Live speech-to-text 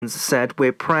said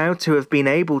we're proud to have been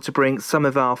able to bring some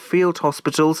of our field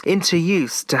hospitals into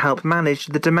use to help manage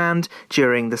the demand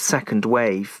during the second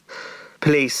wave.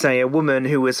 Police say a woman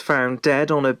who was found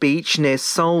dead on a beach near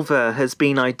Solva has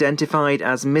been identified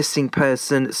as missing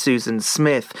person Susan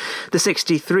Smith. The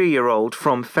 63-year-old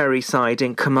from Ferryside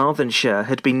in Carmarthenshire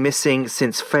had been missing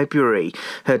since February.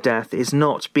 Her death is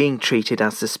not being treated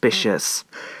as suspicious.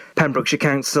 Pembrokeshire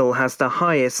Council has the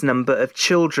highest number of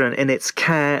children in its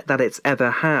care that it's ever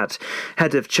had.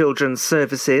 Head of Children's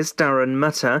Services, Darren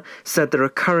Mutter, said there are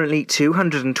currently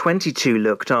 222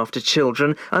 looked after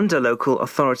children under local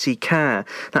authority care.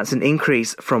 That's an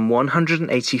increase from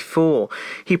 184.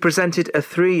 He presented a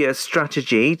 3-year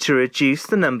strategy to reduce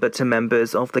the number to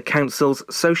members of the Council's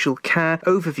Social Care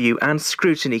Overview and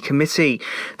Scrutiny Committee.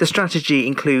 The strategy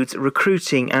includes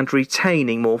recruiting and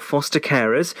retaining more foster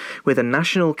carers, with a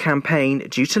national campaign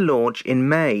due to launch in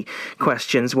May.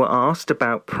 Questions were asked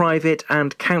about private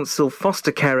and council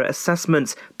foster carer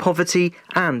assessments, poverty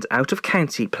and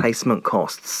out-of-county placement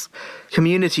costs.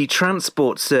 Community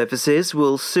transport services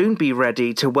will soon be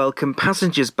ready to welcome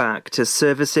passengers back to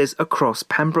services across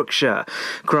Pembrokeshire.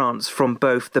 Grants from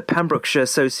both the Pembrokeshire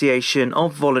Association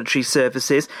of Voluntary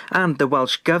Services and the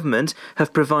Welsh Government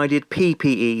have provided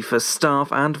PPE for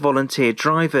staff and volunteer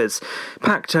drivers.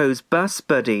 Pacto's bus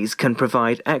buddies can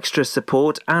provide extra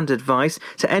support and advice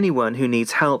to anyone who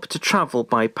needs help to travel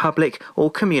by public or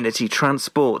community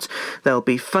transport. There'll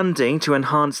be funding to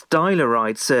enhance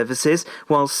dial-a-ride services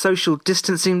while social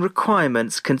distancing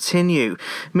requirements continue.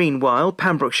 Meanwhile,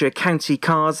 Pembrokeshire County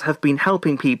Cars have been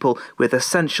helping people with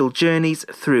essential journeys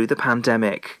through the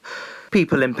pandemic.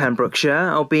 People in Pembrokeshire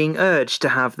are being urged to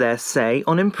have their say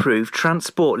on improved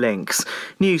transport links.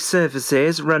 New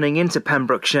services running into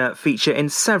Pembrokeshire feature in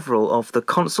several of the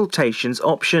consultation's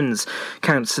options.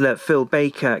 Councillor Phil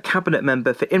Baker, Cabinet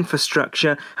Member for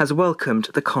Infrastructure, has welcomed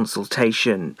the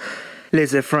consultation.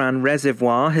 Lizafran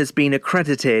Reservoir has been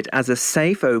accredited as a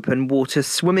safe open water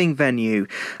swimming venue.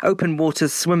 Open water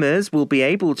swimmers will be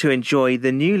able to enjoy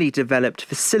the newly developed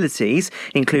facilities,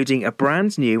 including a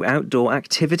brand new outdoor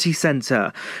activity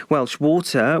centre. Welsh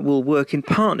Water will work in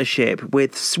partnership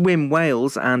with Swim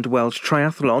Wales and Welsh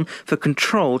Triathlon for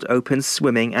controlled open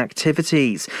swimming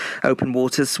activities. Open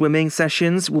water swimming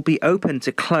sessions will be open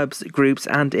to clubs, groups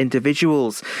and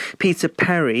individuals. Peter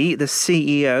Perry, the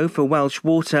CEO for Welsh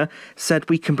Water, said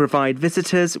we can provide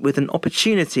visitors with an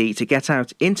opportunity to get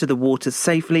out into the water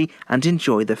safely and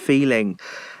enjoy the feeling.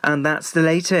 And that's the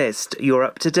latest. You're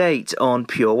up to date on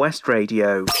Pure West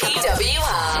Radio.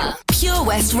 PWR, Pure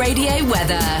West Radio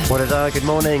weather. What a day, good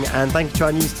morning, and thank you to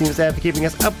our news teams there for keeping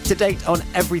us up to date on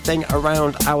everything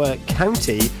around our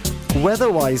county.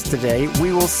 Weather-wise today,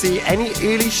 we will see any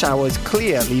early showers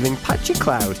clear, leaving patchy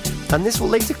cloud, and this will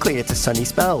later clear to sunny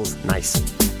spells. Nice.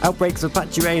 Outbreaks of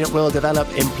patchy rain will develop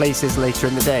in places later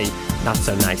in the day. Not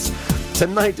so nice.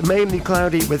 Tonight, mainly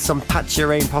cloudy with some patchy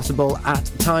rain possible at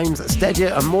times.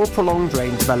 Steadier and more prolonged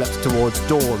rain develops towards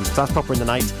dawn. So that's proper in the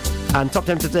night. And top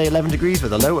temperature today, 11 degrees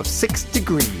with a low of 6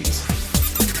 degrees.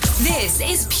 This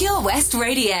is Pure West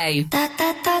Radio. Da,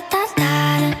 da, da, da,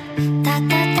 da, da, da,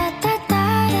 da, da.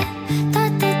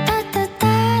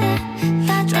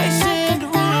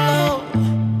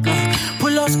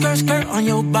 Skirt on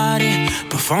your body,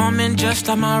 performing just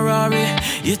like my Rari.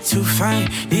 You're too fine,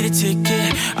 need a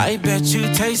ticket. I bet you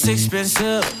taste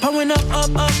expensive. Pouring up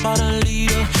out a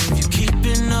leader. If you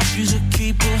keeping up, you should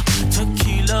keep it.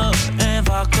 Tequila and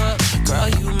vodka, girl,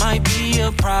 you might be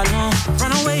a problem.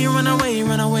 Run away, run away,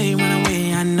 run away, run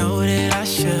away. I know that I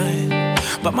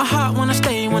should, but my heart wanna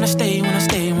stay, wanna stay, wanna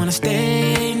stay, wanna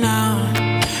stay now.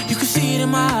 You can see it in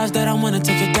my eyes that I wanna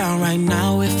take it down right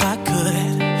now if I could.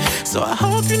 So I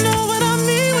hope you know what I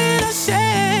mean when I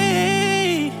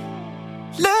say,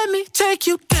 let me take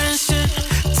you dancing.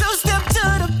 Two-step to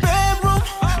the bedroom.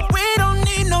 We don't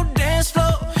need no dance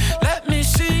floor. Let me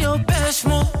see your best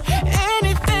move.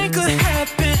 Anything could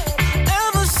happen.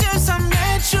 Ever since I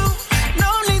met you,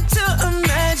 no need to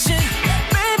imagine.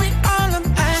 Baby, all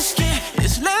I'm asking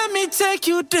is let me take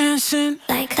you dancing.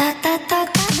 Like that, that,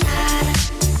 that, that, that.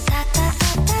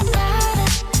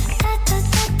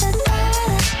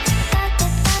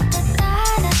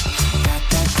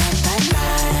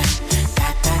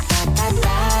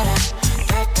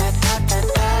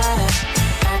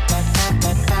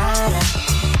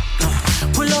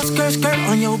 Skirt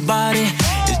on your body.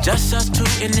 It's just us two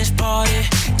in this party.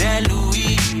 That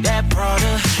Louis, that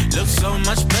Prada looks so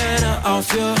much better off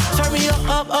you. Turn me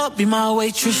up, be my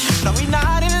waitress. No, we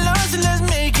not in love, so let's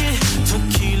make it.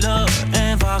 Tequila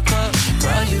and vodka. spark up.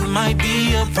 Girl, you might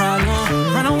be a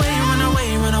problem. Run away, run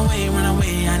away, run away, run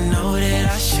away. I know that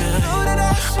I should,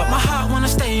 but my heart wanna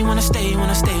stay, wanna stay,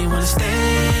 wanna stay, wanna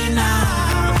stay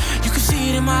now. You can see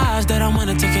it in my eyes that I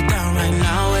wanna take it down right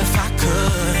now if I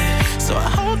could. So I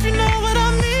hope you know what I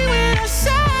mean when I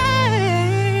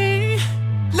say,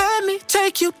 let me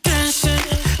take you dancing.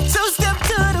 Two-step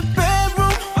to the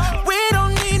bedroom. We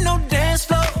don't need no dance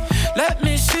floor. Let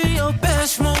me see your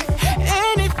best move.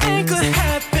 Anything could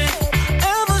happen.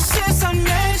 Ever since I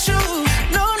met you,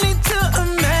 no need to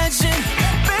imagine.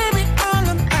 Baby, all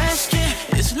I'm asking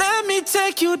is let me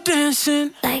take you dancing.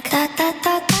 Like da da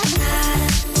da da da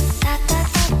da da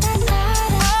da da da.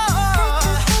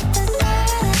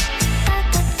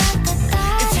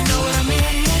 If you know what I mean.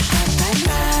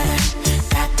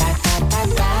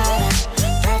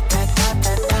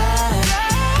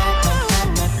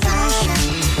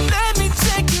 Let me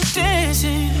take you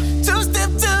dancing. Two-step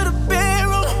to the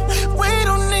bedroom. We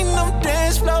don't need no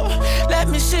dance floor. Let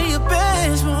me see your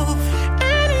best move.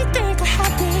 Anything could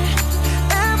happen.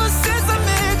 Ever since I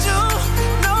met you,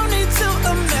 no need to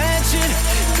imagine.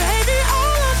 Baby,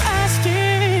 all I'm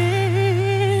asking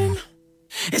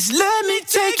is let me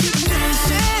take you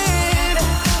dancing.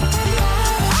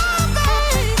 Oh,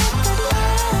 babe.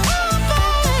 Oh,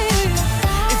 babe.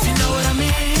 If you know what I mean.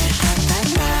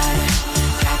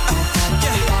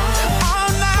 Yeah. All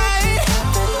night.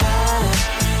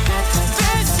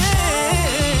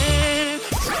 Dancing.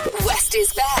 West is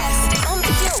best on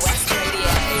Pure West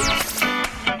Radio.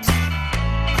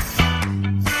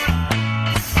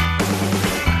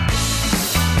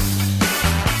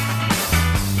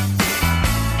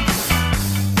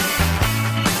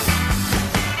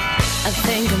 I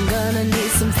think I'm gonna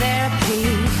need some therapy.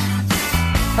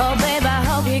 Oh, babe, I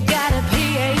hope you got a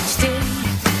PhD.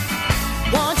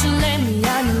 Won't you lay me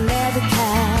on the leather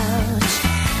couch?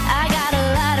 I got a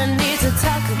lot I need to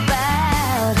talk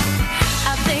about.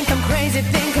 I think I'm crazy,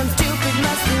 think I'm stupid,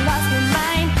 must have lost my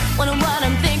mind. When what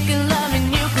I'm thinking, loving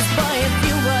you, 'cause boy, if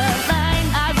you were mine,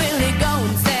 I'd really go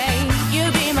insane.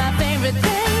 You'd be my favorite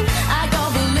thing. I go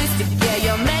ballistic, yeah,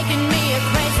 you're making me a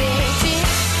crazy chick.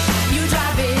 You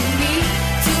driving me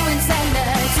to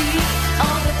insanity.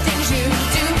 All the things you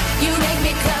do, you make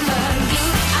me come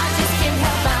unglued. I just can't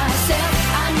help myself.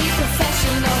 I need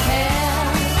professional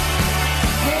help.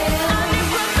 I need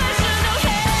professional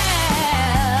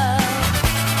help.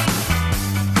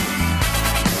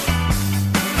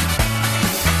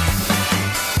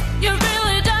 You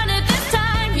really done it this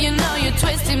time. You know you're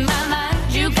twisting my mind.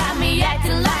 You got me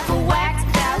acting like a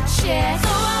whacked out chick.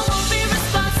 So I won't be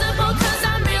responsible 'cause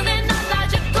I'm really not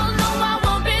logical. No, I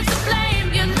won't be to blame.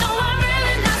 You know I'm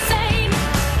really not sane.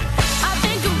 I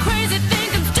think I'm crazy, think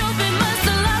I'm stupid, must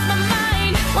have lost my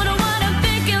mind. Wonder what I'm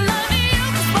thinking, loving you,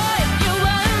 'cause boy, if you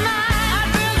were mine, I'd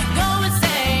really go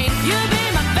insane. You'd be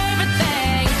my favorite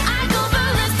thing. I go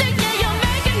ballistic, yeah, you're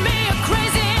making me a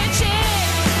crazy chick.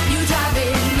 You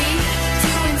driving me to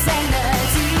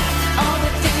insanity. All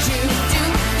the things you do,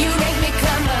 you make me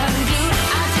come unglued.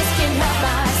 I just can't help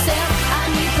myself. I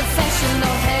need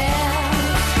professional help.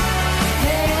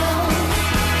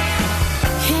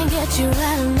 Can't get you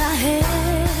out of my head.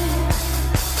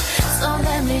 So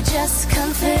let me just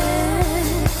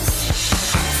confess.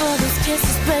 For these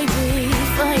kisses, baby,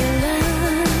 for your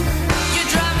love. You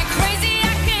drive me crazy,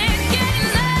 I can't get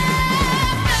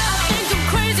enough. I think I'm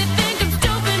crazy, think I'm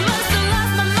stupid, must have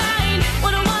lost my mind.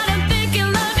 Wonder what I'm thinking,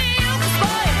 loving you, 'cause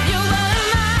boy, if you were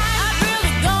mine, I'd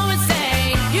really go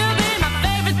insane. You'd be my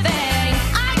favorite thing.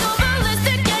 I go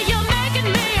ballistic, yeah, you're making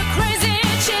me a crazy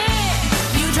chick.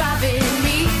 You driving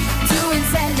me to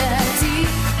insanity.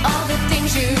 All the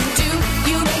things you do,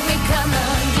 you make me come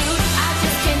unglued. I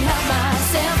just can't help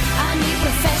myself. I need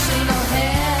professional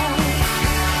help.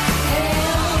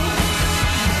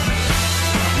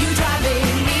 You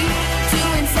driving me to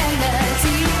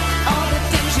insanity. All the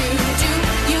things you do,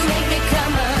 you make me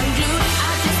come unglued.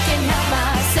 I just can't help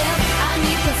myself. I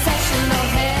need professional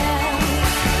help.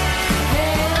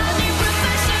 I need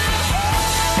professional help.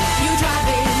 You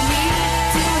driving me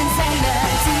to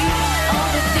insanity. All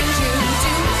the things you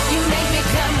do, you make me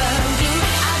come unglued.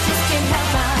 I just can't help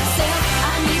myself.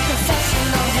 I need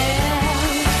professional help.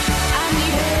 I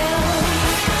need help.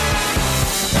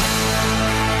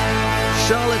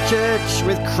 Charlotte Church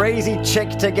with Crazy Chick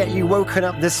to get you woken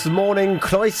up this morning.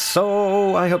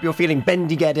 So I hope you're feeling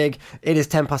bendy-gedig. It is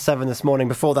 7:10 this morning.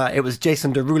 Before that, it was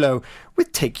Jason Derulo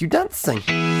with Take You Dancing.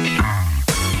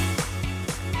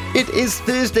 It is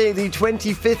Thursday, the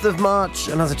 25th of March,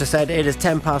 and as I just said, it is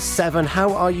 7:10.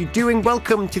 How are you doing?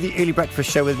 Welcome to the Early Breakfast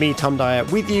Show with me, Tom Dyer,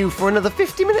 with you for another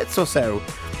 50 minutes or so.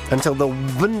 until the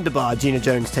wunderbar Gina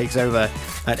Jones takes over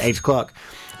at 8 o'clock.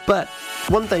 But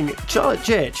one thing, Charlotte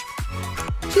Church,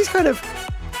 she's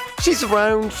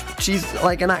around, she's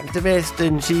like an activist,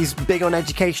 and she's big on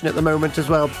education at the moment as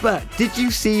well. But did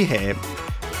you see her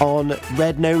on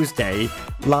Red Nose Day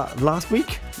last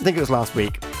week? I think it was last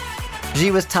week.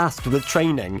 She was tasked with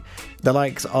training the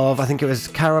likes of, I think it was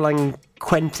Caroline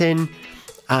Quentin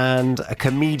and a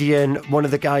comedian, one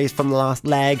of the guys from The Last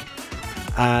Leg,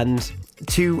 and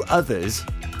 2 others.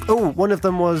 Oh, one of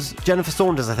them was Jennifer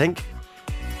Saunders, I think.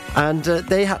 And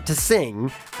they had to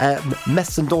sing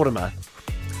Mess and Dorima.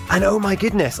 And oh my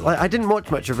goodness, I didn't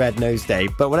watch much of Red Nose Day,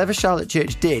 but whatever Charlotte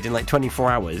Church did in like 24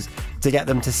 hours to get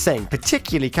them to sing,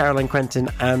 particularly Caroline Quentin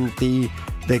and the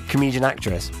comedian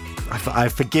actress.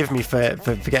 Forgive me for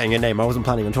forgetting her name. I wasn't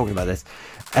planning on talking about this.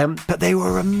 But they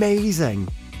were amazing.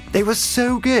 They were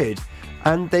so good.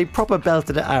 And they proper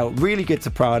belted it out. Really good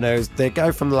sopranos. The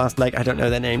guy from The Last Leg, I don't know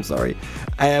their name, sorry.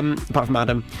 Apart from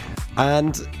Adam.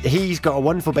 And he's got a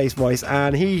wonderful bass voice,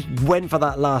 and he went for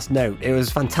that last note. It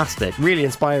was fantastic. Really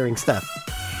inspiring stuff.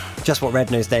 Just what Red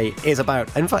Nose Day is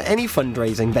about. And for any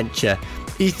fundraising venture,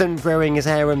 Ethan growing his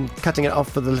hair and cutting it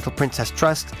off for the Little Princess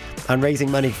Trust, and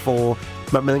raising money for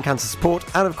Macmillan Cancer Support,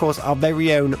 and of course our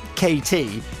very own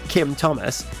KT, Kim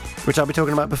Thomas, which I'll be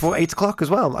talking about before 8 o'clock as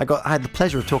well. I had the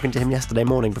pleasure of talking to him yesterday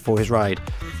morning before his ride.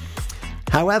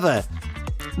 However,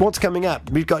 what's coming up?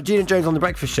 We've got Gina Jones on The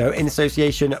Breakfast Show in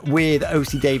association with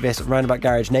OC Davis Roundabout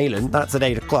Garage Nayland. That's at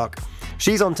 8 o'clock.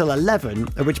 She's on till 11,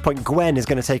 at which point Gwen is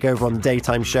going to take over on the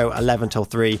daytime show 11 till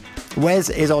 3. Wes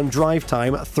is on drive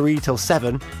time 3 till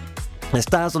 7. The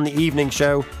Stars on the evening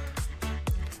show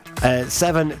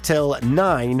 7 till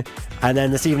 9. And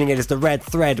then this evening it is The Red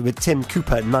Thread with Tim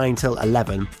Cooper 9 till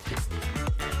 11.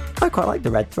 I quite like The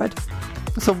Red Thread.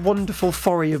 It's a wonderful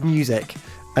foray of music.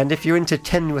 And if you're into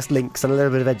tenuous links and a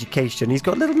little bit of education, he's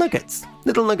got little nuggets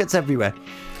everywhere.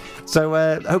 So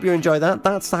I hope you enjoy that.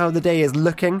 That's how the day is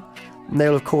looking. And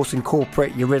they'll of course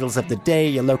incorporate your riddles of the day,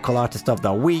 your local artist of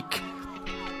the week,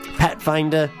 Pet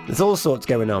Finder. There's all sorts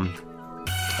going on.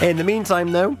 In the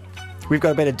meantime though, we've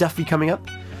got a bit of Duffy coming up.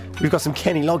 We've got some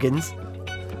Kenny Loggins.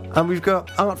 And we've got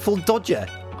Artful Dodger.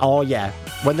 Oh yeah,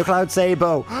 When the Clouds Say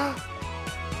Bo.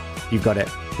 You've got it.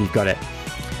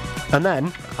 And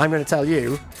then I'm going to tell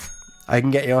you, I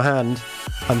can get your hand,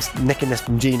 I'm nicking this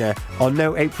from Gina, on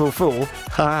No April Fool.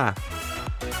 Ha!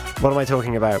 What am I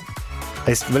talking about?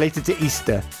 It's related to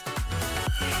Easter.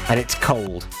 And it's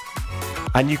cold.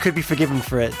 And you could be forgiven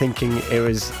for it thinking it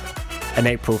was an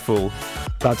April Fool.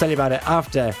 But I'll tell you about it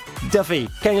after Duffy,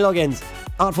 Kenny Loggins,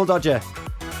 Artful Dodger.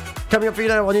 Coming up for you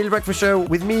now on the Breakfast Show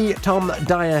with me, Tom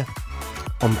Dyer,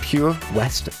 on Pure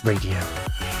West Radio.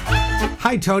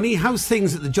 Hi Tony, how's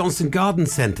things at the Johnson Garden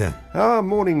Centre?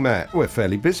 Morning Matt. We're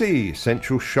fairly busy.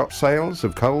 Central shop sales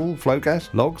of coal, flow gas,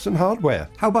 logs and hardware.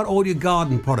 How about all your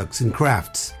garden products and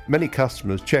crafts? Many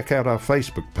customers check out our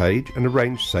Facebook page and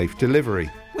arrange safe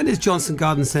delivery. When is Johnson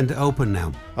Garden Centre open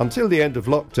now? Until the end of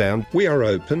lockdown, we are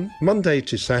open Monday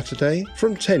to Saturday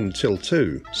from 10 till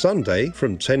 2, Sunday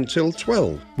from 10 till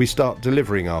 12. We start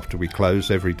delivering after we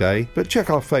close every day, but check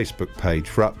our Facebook page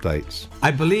for updates.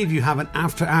 I believe you have an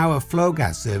after-hour flow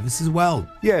gas service as well.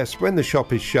 Yes, when the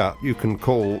shop is shut, you can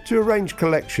call to arrange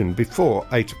collection before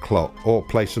 8 o'clock or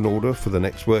place an order for the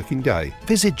next working day.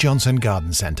 Visit Johnson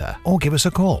Garden Centre or give us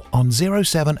a call on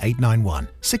 07891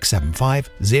 675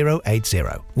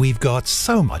 080. We've got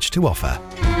so much to offer.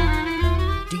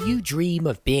 Do you dream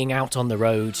of being out on the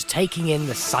road, taking in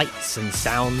the sights and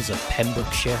sounds of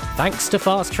Pembrokeshire? Thanks to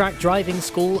Fast Track Driving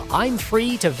School, I'm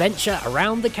free to venture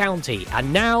around the county,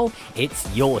 and now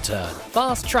it's your turn.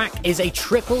 Fast Track is a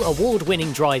triple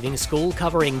award-winning driving school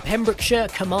covering Pembrokeshire,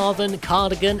 Carmarthen,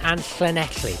 Cardigan and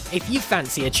Llanelli. If you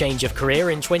fancy a change of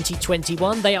career in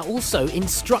 2021, they are also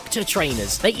instructor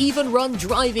trainers. They even run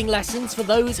driving lessons for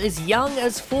those as young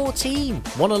as 14.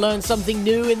 Want to learn something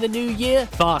new in the new year?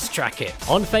 Fast Track it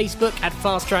on Facebook at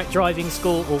Fast Track Driving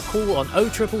School or call on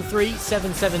 0333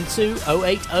 772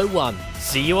 0801.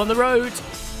 See you on the road.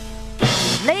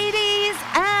 Ladies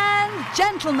and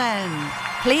gentlemen,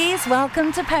 please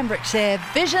welcome to Pembrokeshire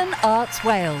Vision Arts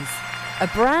Wales, a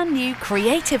brand new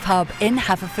creative hub in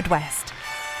Haverfordwest.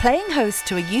 Playing host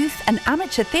to a youth and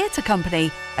amateur theatre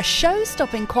company, a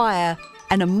show-stopping choir,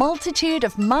 and a multitude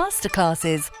of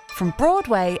masterclasses from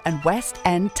Broadway and West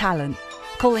End talent.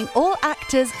 Calling all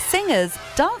actors, singers,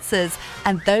 dancers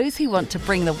and those who want to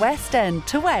bring the West End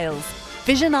to Wales.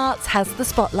 Vision Arts has the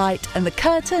spotlight and the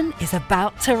curtain is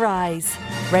about to rise.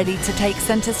 Ready to take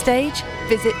centre stage?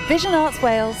 Visit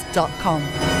visionartswales.com.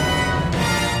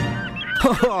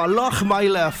 Oh,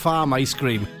 Lochmeyler Farm Ice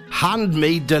Cream.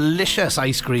 handmade delicious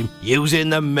ice cream using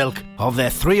the milk of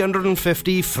their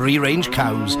 350 free-range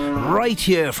cows right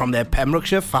here from their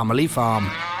Pembrokeshire family farm.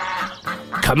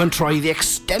 Come and try the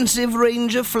extensive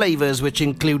range of flavours which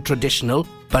include traditional,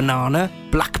 banana,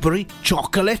 blackberry,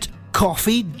 chocolate,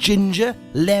 coffee, ginger,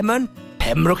 lemon,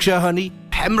 Pembrokeshire honey,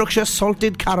 Pembrokeshire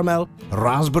salted caramel,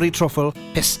 raspberry truffle,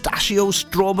 pistachio,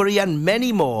 strawberry and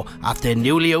many more at their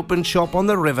newly opened shop on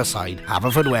the Riverside,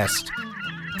 Haverfordwest.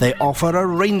 They offer a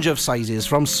range of sizes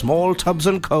from small tubs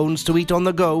and cones to eat on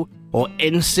the go or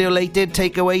insulated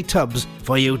takeaway tubs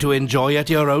for you to enjoy at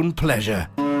your own pleasure.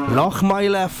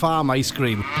 Lochmeyler Farm Ice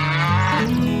Cream.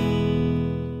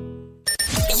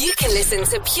 You can listen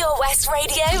to Pure West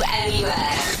Radio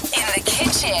anywhere. In the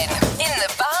kitchen, in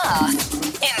the bath,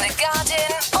 in the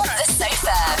garden, on the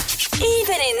sofa,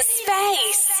 even in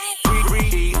space.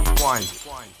 Rewind.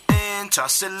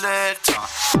 Interselector.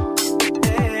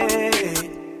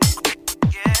 Hey.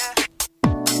 Yeah.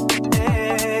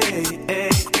 Hey. Hey.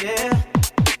 Yeah.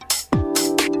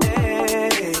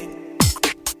 Hey.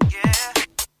 Yeah.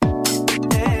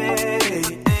 Hey.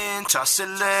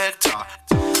 Interselector.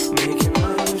 Making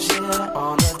moves, yeah,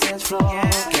 on the dance floor.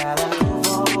 Gotta move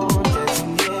on,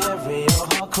 dancing, yeah, real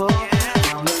hardcore.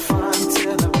 From the front to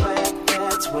the back,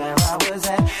 that's where I was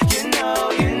at. You know,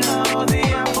 the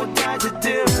apple died to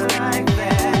do it like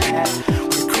that.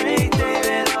 With Craig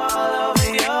David all over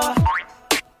your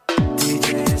DJ,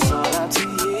 it's all up to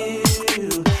you.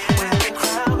 When the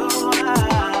crowd go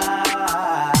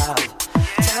wild,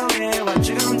 tell me what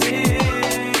you gon' do.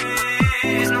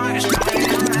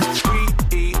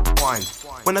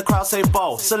 When the crowd say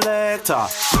ball, selector.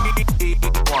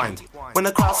 Rewind. When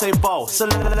the crowd say ball,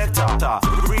 selector.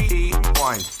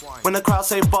 Rewind. When the crowd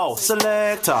say ball,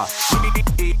 selector.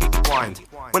 Rewind.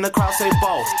 When the crowd say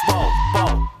ball.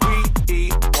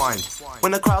 Rewind.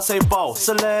 When the crowd say ball,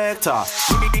 selector.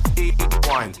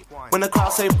 Rewind. When the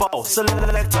crowd say ball,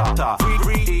 selector.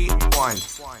 Rewind.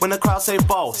 When the crowd say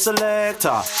ball,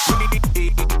 selector.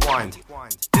 Rewind.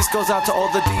 This goes out to all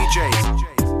the DJs.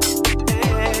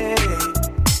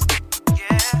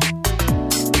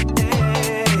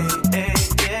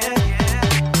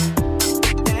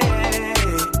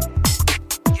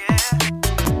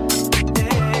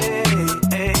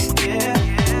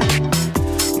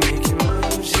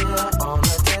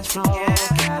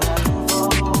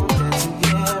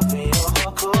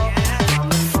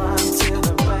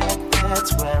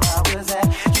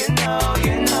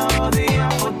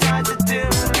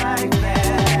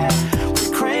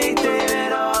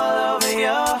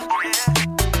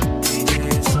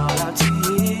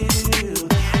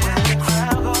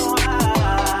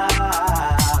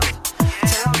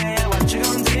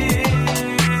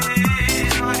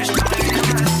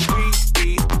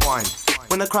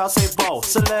 When the crowd say ball,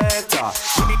 selector.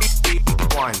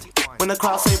 Rewind. When the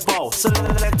crowd say ball,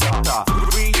 selector.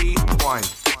 Rewind.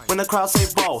 When the crowd say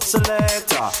ball,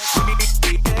 selector.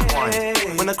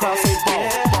 Rewind. When the crowd say ball.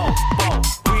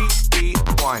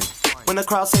 Rewind. When the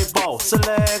crowd say ball,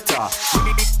 selector.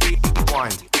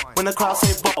 Rewind. When the crowd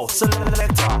say ball,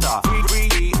 selector.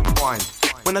 Rewind.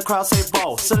 When the crowd say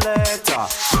ball, selector.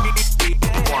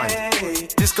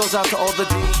 Rewind. This goes out to all the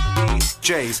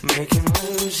DJs. Making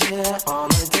moves, yeah, on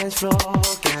the dance floor.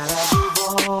 Gotta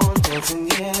move on, dancing,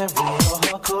 yeah, real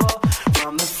hardcore.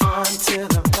 From the front to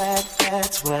the back,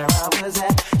 that's where I was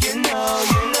at. You know,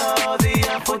 the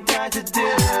apple died to do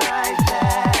it like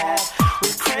that.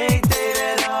 With Craig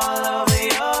David all over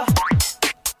your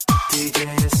DJ,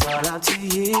 it's all up to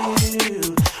you.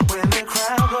 When the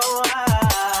crowd go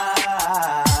wild,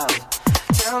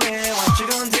 tell me what you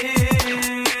gonna do.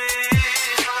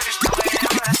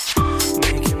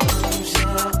 Making moves,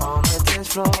 yeah, on the dance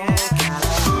floor.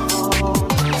 Gotta move on,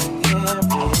 dancing, yeah,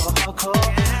 real hardcore.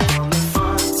 From the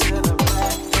front to the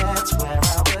back, that's where I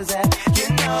was at. You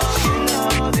know,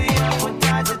 the apple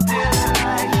died to do it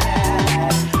like that.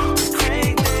 With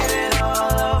Craig David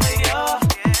all over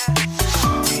your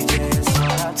DJ, it's all up to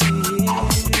you.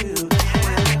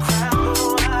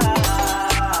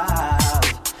 When the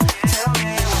crowd go wild, tell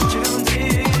me what you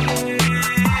gonna do.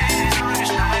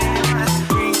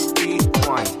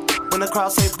 Rewind. When the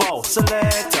crowd say ball,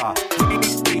 selector.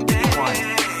 Rewind.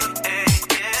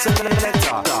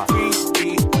 Selector.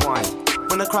 Rewind.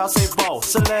 When the crowd say ball,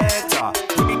 selector.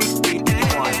 Rewind.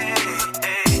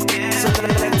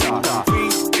 Selector.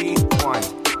 Rewind.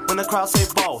 When the crowd say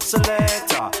ball,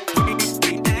 selector. Rewind.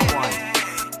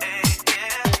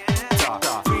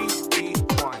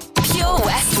 Pure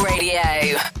West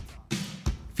Radio.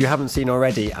 If you haven't seen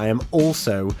already, I am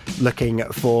also looking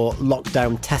for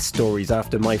lockdown test stories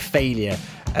after my failure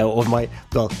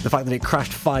the fact that it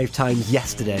crashed 5 times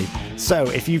yesterday. So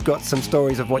if you've got some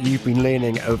stories of what you've been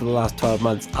learning over the last 12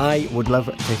 months, I would love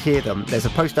to hear them. There's a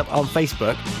post up on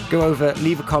Facebook. Go over,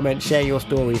 leave a comment, share your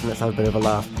stories, and let's have a bit of a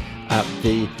laugh at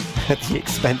the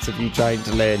expense of you trying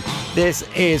to learn. This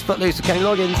is Footloose with Kenny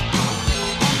Loggins.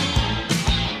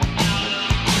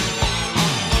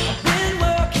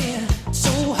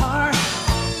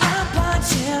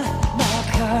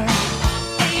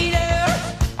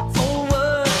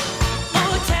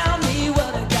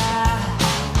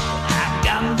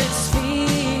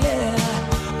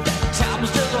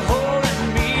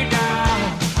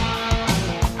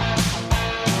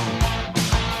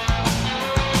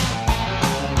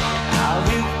 I'll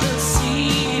hit the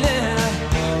ceiling,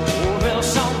 or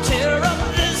else I'll tell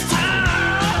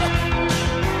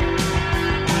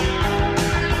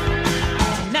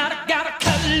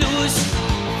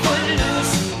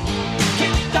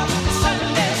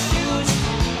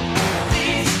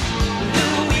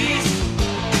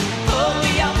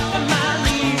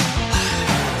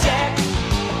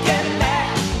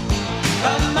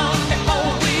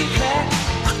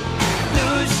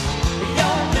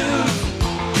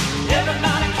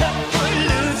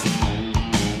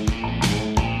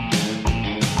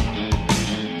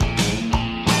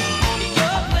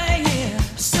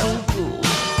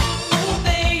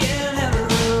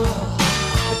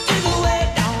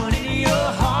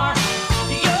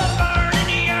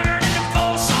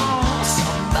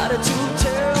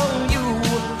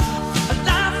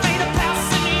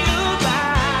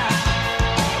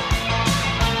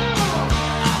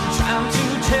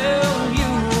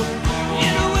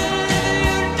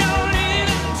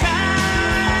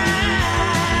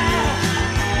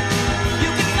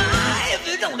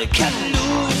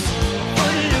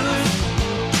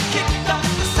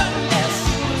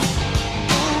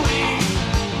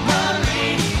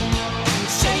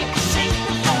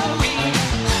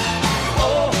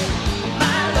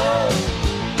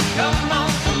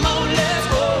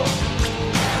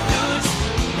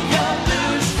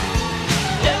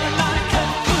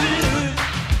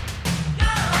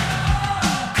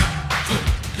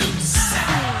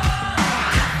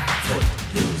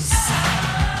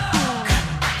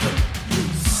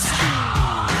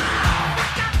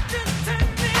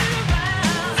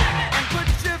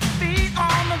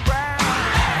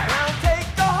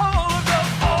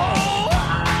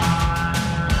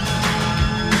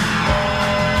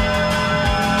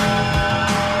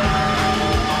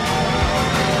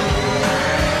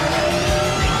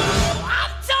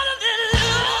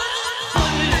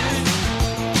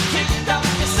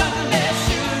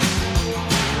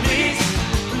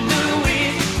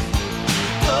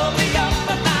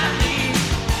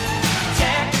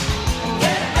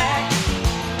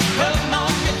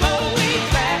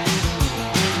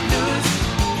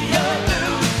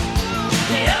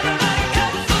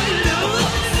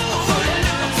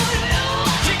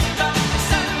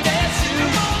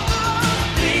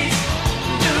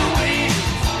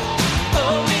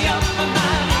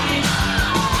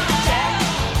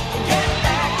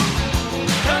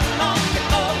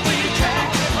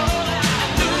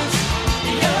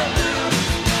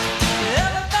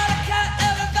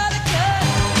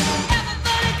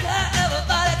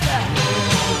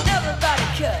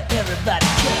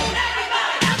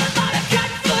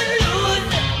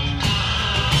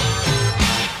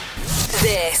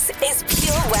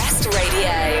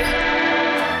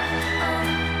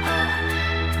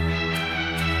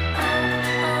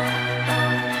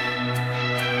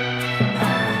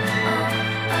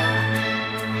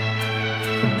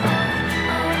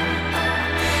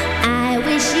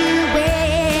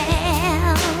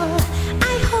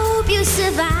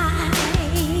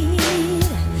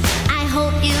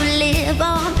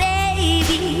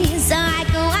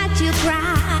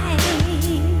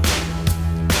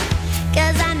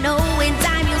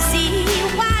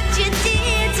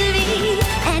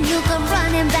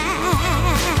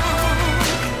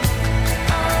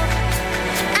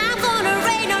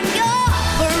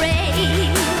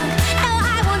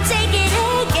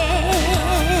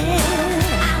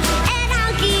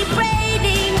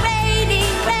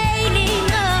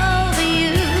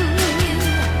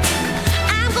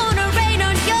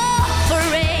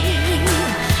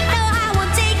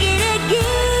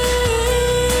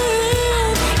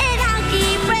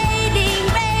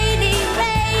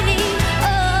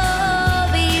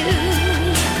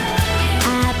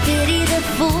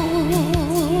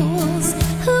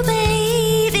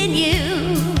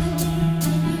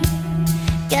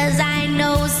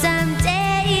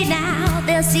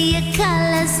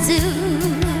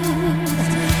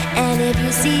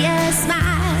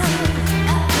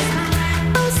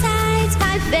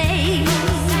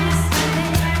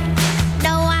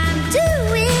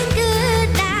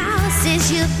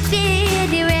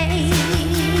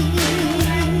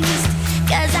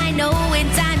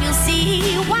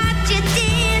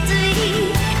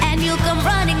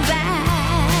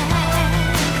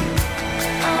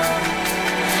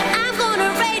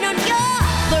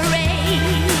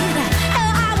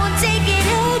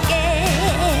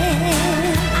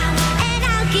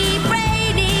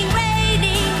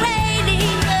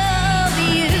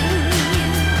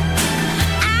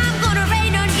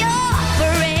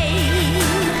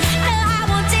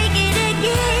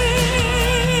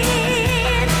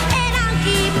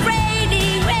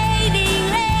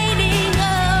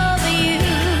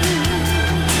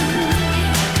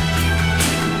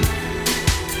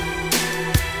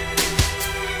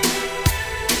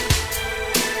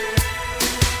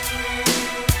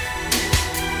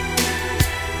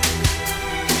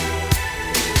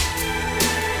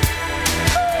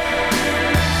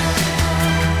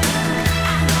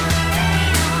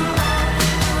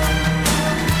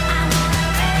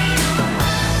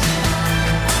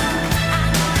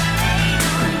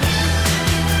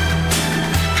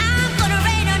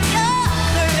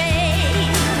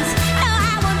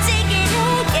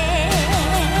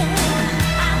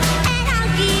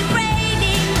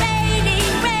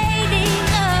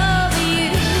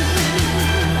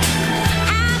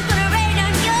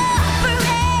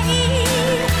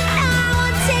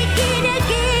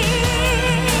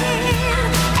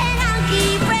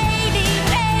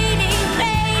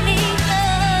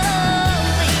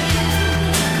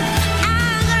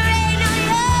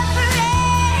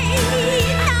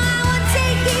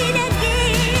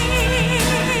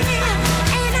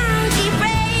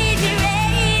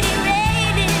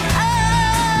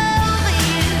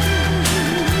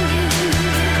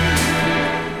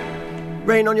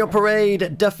Rain on Your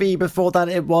Parade, Duffy. Before that,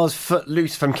 it was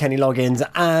Footloose from Kenny Loggins.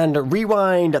 And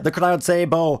Rewind, the crowd say,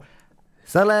 Bo.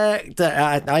 Select.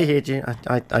 I heard you.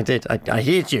 I did. I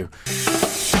heard you.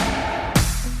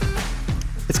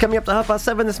 It's coming up to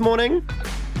 7:30 this morning.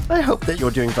 I hope that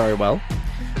you're doing very well.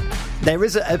 There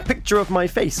is a picture of my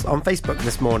face on Facebook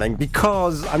this morning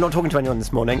because I'm not talking to anyone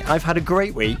this morning. I've had a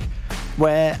great week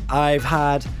where I've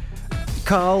had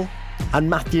Carl and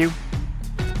Matthew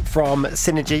from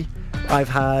Synergy. I've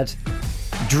had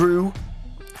Drew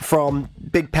from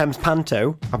Big Pem's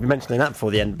Panto. I'll be mentioning that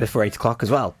before 8 o'clock as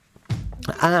well.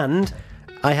 And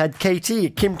I had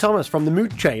KT, Kim Thomas from the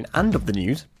Mood Train and of the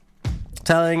News,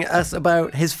 telling us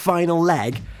about his final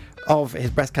leg of his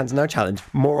Breast Cancer Now challenge.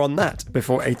 More on that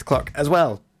before 8 o'clock as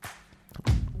well.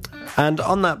 And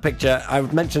on that picture, I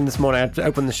mentioned this morning, I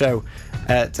opened the show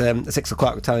at 6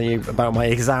 o'clock telling you about my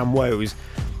exam woes.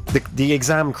 The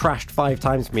exam crashed 5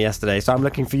 times for me yesterday, so I'm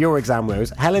looking for your exam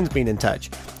woes. Helen's been in touch,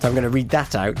 so I'm going to read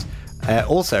that out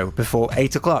also before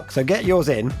 8 o'clock. So get yours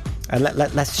in, and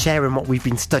let's share in what we've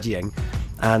been studying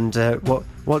and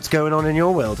what's going on in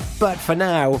your world. But for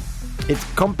now, it's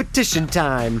competition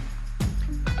time.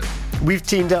 We've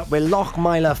teamed up with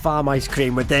Lochmeyler Farm Ice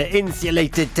Cream with their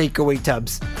insulated takeaway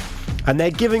tubs, and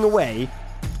they're giving away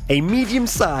a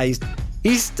medium-sized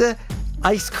Easter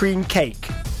ice cream cake.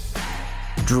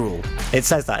 Drool. It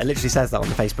says that. It literally says that on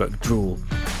the Facebook. Drool.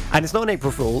 And it's not an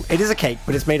April Fool. It is a cake,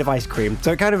 but it's made of ice cream.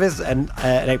 So it kind of is an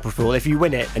April Fool. If you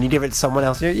win it and you give it to someone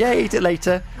else, you go, yeah, eat it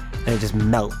later, and it just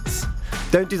melts.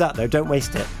 Don't do that, though. Don't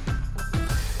waste it.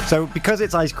 So because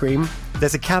it's ice cream,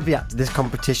 there's a caveat to this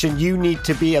competition. You need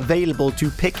to be available to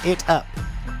pick it up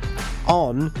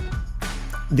on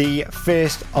the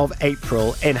 1st of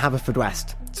April in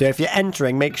Haverfordwest. So if you're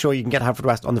entering, make sure you can get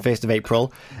Haverfordwest on the 1st of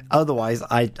April. Otherwise,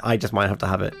 I just might have to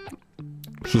have it.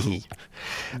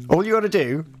 All you got to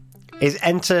do is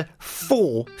enter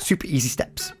 4 super easy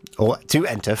steps. Or to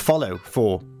enter, follow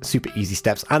 4 super easy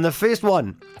steps. And the first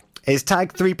one is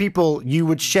tag 3 people you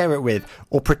would share it with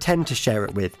or pretend to share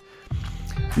it with.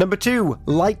 Number 2,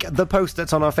 like the post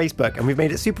that's on our Facebook. And we've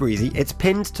made it super easy. It's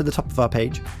pinned to the top of our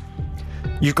page.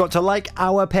 You've got to like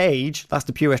our page. That's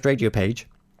the Pure West Radio page.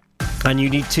 And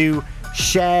you need to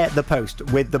share the post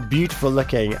with the beautiful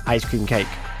looking ice cream cake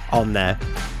on there.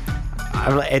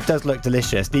 It does look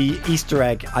delicious. The Easter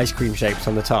egg ice cream shapes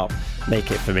on the top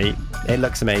make it for me. It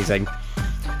looks amazing.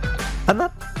 And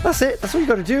that's it. That's all you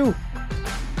got to do.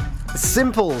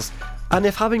 Simples. And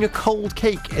if having a cold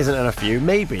cake isn't enough for you,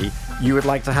 maybe you would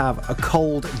like to have a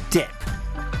cold dip.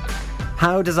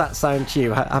 How does that sound to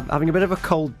you? Having a bit of a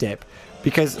cold dip?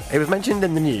 Because it was mentioned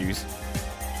in the news,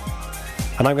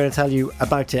 and I'm going to tell you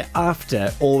about it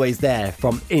after Always There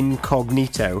from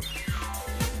Incognito.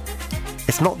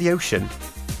 It's not the ocean.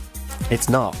 It's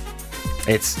not.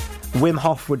 It's Wim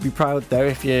Hof would be proud though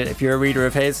if you're a reader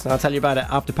of his. I'll tell you about it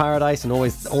after Paradise and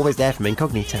Always There from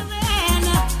Incognito.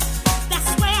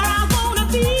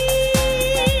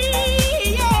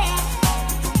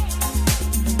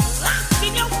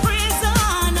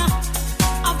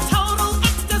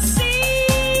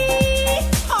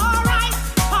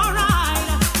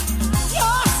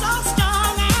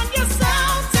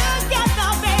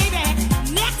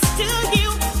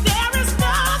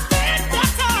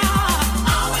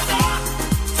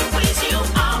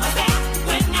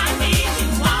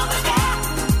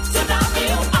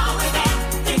 Always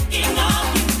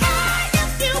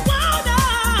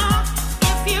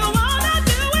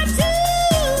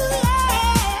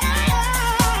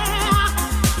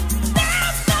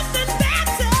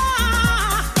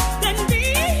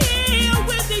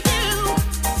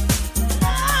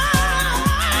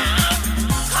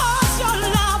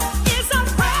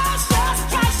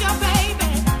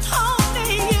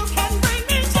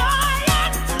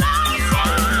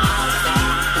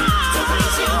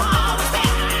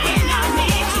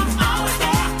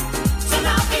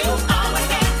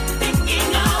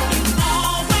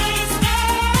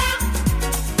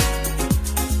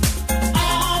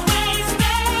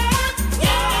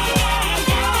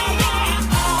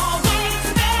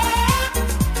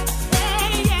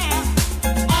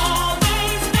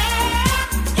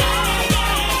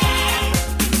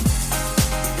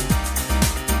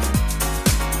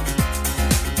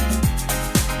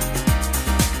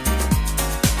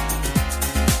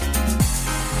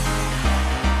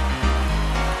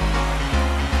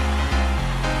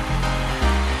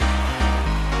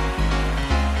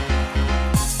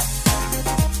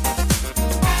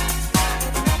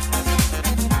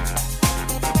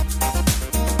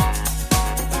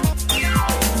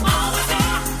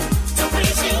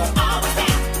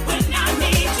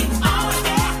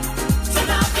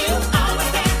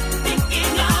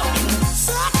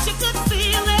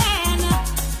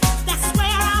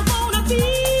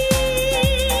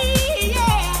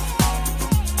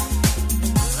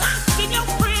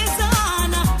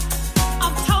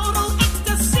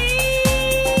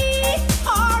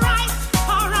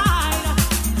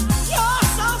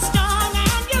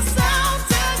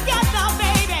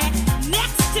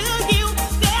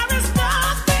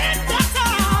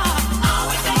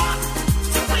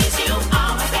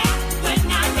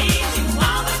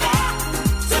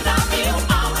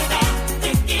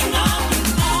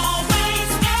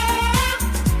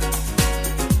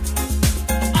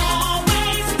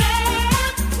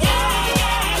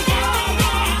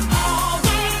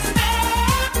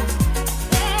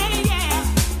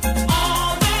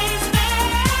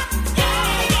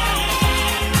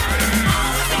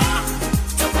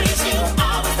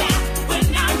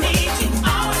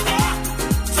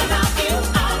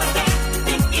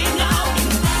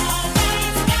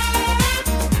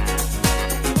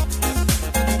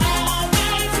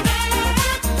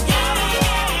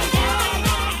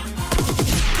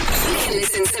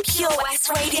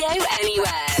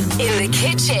in the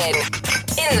kitchen,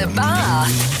 in the bath,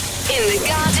 in the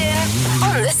garden,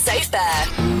 on the sofa,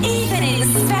 even in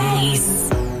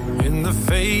space. In the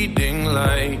fading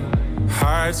light,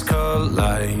 hearts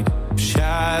collide.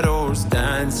 Shadows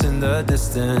dance in the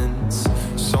distance.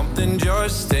 Something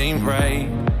just ain't right.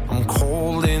 I'm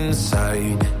cold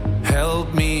inside.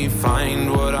 Help me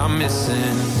find what I'm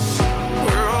missing.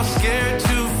 We're all scared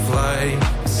to fly,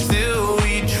 still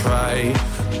we try.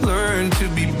 Learn to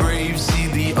be brave, see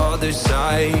the other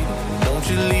side. Won't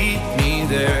you lead me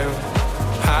there?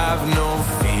 Have no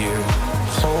fear.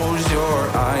 Close your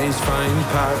eyes, find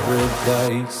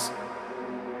paradise.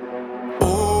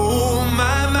 Oh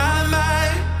my, my, my.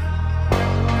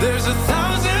 There's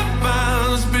 1,000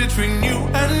 miles between you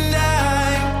and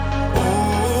I.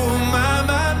 Oh my,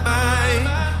 my, my.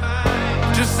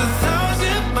 Just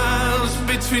 1,000 miles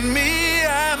between me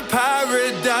and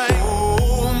paradise.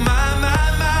 Oh my,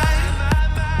 my, my.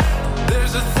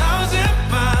 There's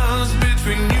 1,000 miles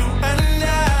between you and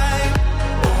I.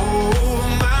 Oh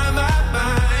my, my,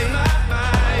 my.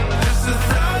 Just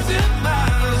 1,000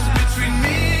 miles between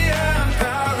me and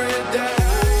paradise.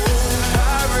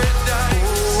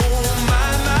 Paradise. Oh my,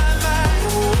 my, my.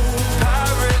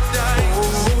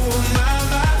 Paradise. Oh my,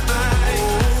 my, my.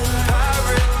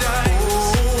 Paradise.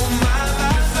 Oh my,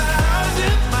 my,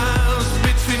 1,000 miles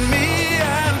between me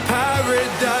and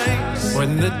paradise.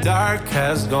 When the dark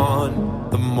has gone,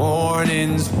 the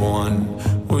morning's won.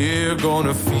 We're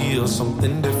gonna feel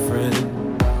something different.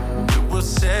 It will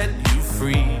set you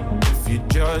free if you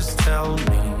just tell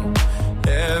me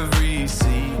every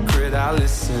secret. I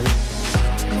listen.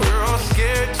 We're all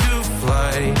scared to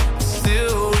fly,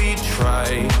 still we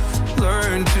try.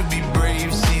 Learn to be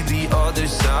brave, see the other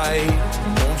side.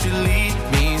 Won't you lead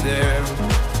me there?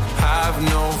 Have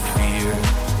no fear.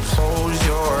 Close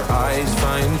your eyes,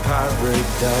 find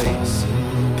paradise.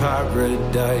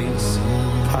 Paradise,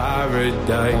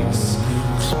 paradise.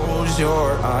 Close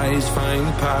your eyes,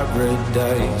 find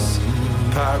paradise.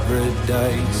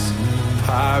 Paradise,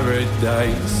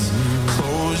 paradise.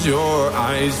 Close your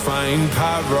eyes, find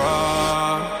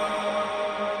para.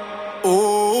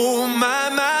 Oh my,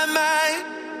 my, my.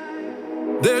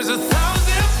 There's 1,000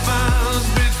 miles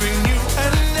between you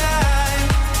and I.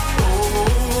 Oh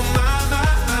my, my,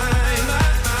 my.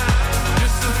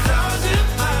 Just 1,000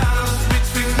 miles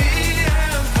between me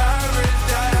and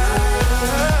paradise.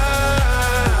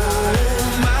 Oh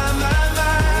my, my,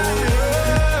 my.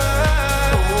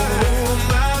 Oh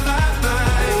my, my, my.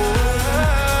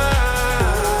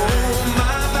 Oh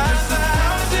my, my.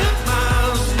 1,000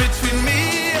 miles between me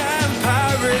and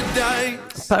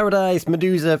paradise. Paradise,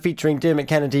 Medusa featuring Dermot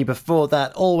Kennedy. Before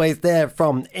that, Always There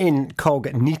from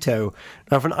Incognito.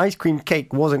 Now, if an ice cream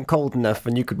cake wasn't cold enough,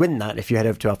 and you could win that if you head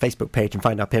over to our Facebook page and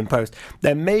find our pinned post,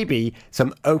 then maybe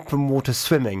some open water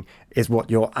swimming is what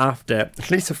you're after.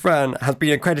 Lisa Fran has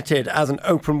been accredited as an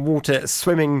open water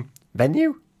swimming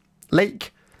venue?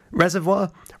 Lake?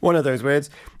 Reservoir? One of those words.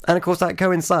 And of course that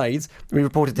coincides, we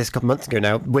reported this a couple months ago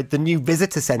now, with the new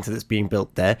visitor centre that's being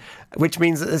built there, which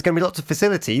means that there's going to be lots of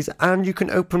facilities and you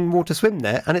can open water swim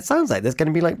there, and it sounds like there's going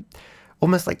to be like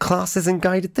almost like classes and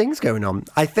guided things going on.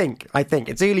 I think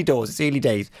it's early doors, it's early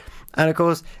days. And of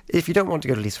course, if you don't want to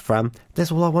go to Lisa Fran,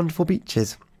 there's all our wonderful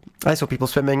beaches. I saw people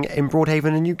swimming in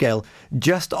Broadhaven and Newgale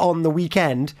just on the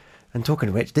weekend. And talking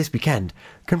of which, this weekend,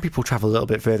 can people travel a little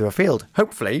bit further afield?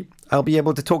 Hopefully, I'll be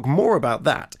able to talk more about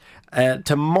that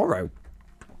tomorrow.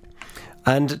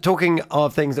 And talking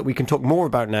of things that we can talk more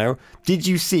about now, did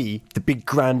you see the big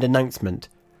grand announcement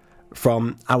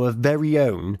from our very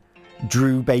own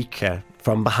Drew Baker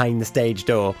from behind the stage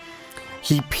door?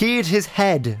 He peered his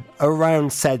head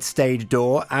around said stage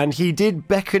door, and he did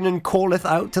beckon and calleth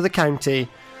out to the county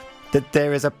that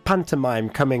there is a pantomime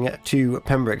coming to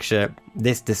Pembrokeshire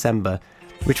this December,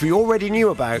 which we already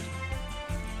knew about,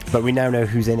 but we now know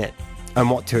who's in it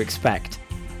and what to expect.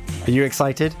 Are you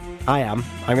excited? I am.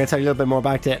 I'm going to tell you a little bit more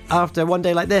about it after One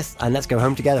Day Like This, and let's go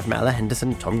home together from Ella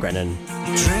Henderson and Tom Grennan.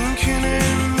 Drinking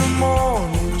in the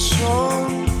morning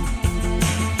sun,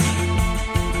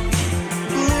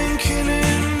 blinking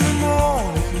in the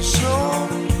morning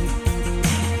sun,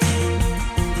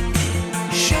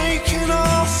 shaking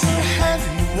off the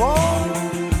heavy one.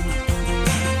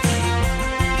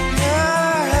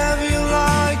 Yeah, heavy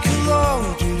like a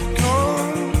loaded gun.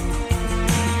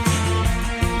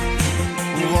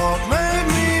 What made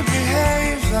me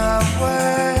behave that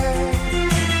way?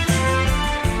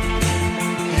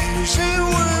 Use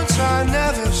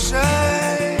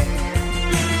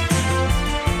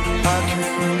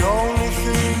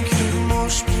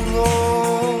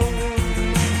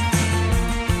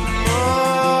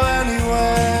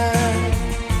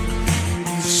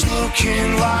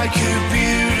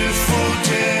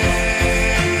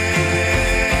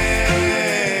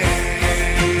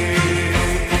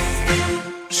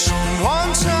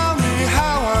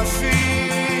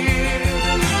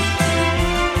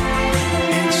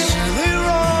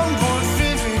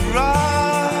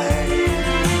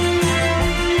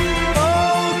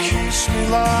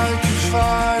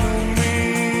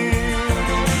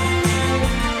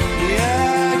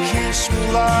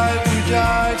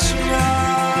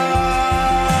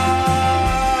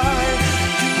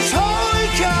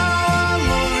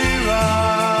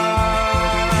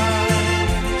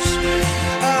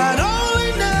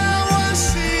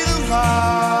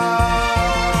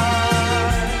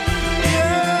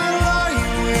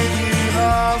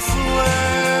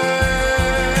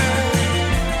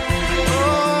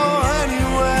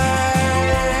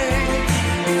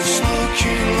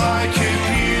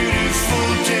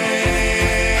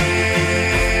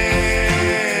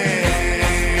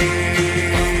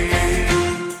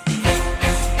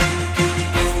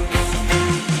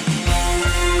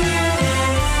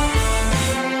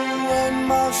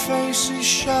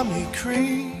me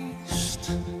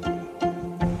creased.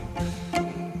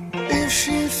 If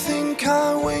you think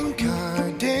I wink,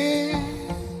 I did.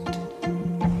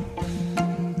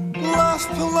 Laugh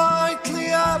politely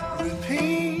at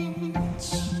repeats.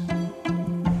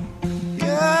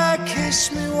 Yeah,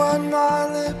 kiss me when my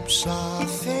lips are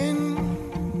thin.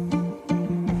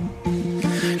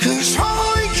 'Cause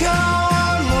holy cow,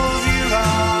 I love you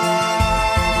eyes.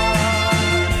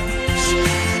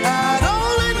 And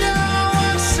only now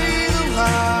I see the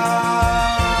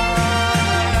light.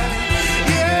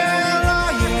 Yeah,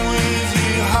 lying with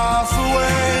you half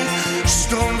awake,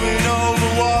 stumbling over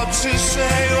what to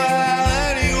say. Well,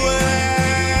 anyway,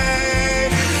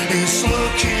 it's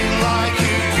looking like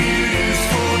a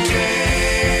beautiful day.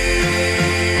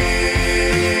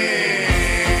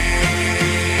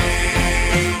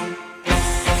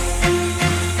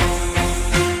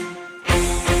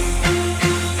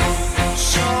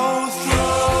 So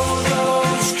throw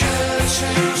those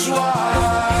curtains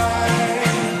wide.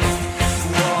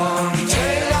 One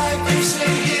day like this, a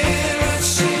year and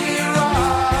see it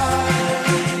right.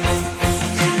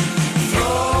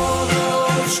 Throw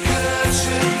those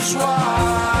curtains wide.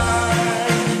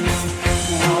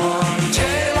 One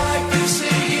day like this,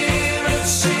 a year and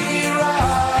see it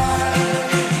right.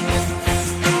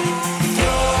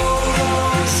 Throw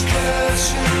those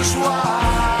curtains wide.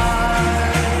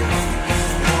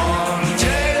 One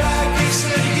day like this,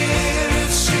 a year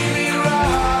and see me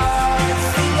right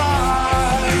for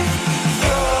life.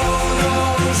 Throw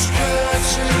those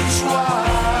curtains wide.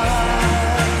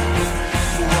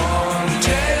 One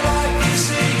day like this,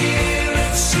 a year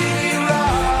and see me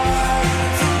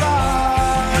right for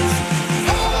life.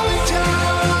 Holy cow,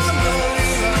 I love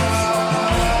you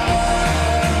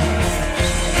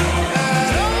and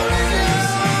only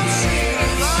now I see the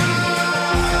light.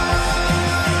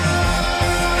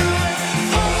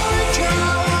 Holy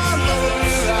cow, I love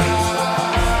you and only now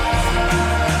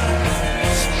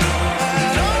I see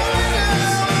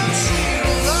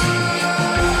the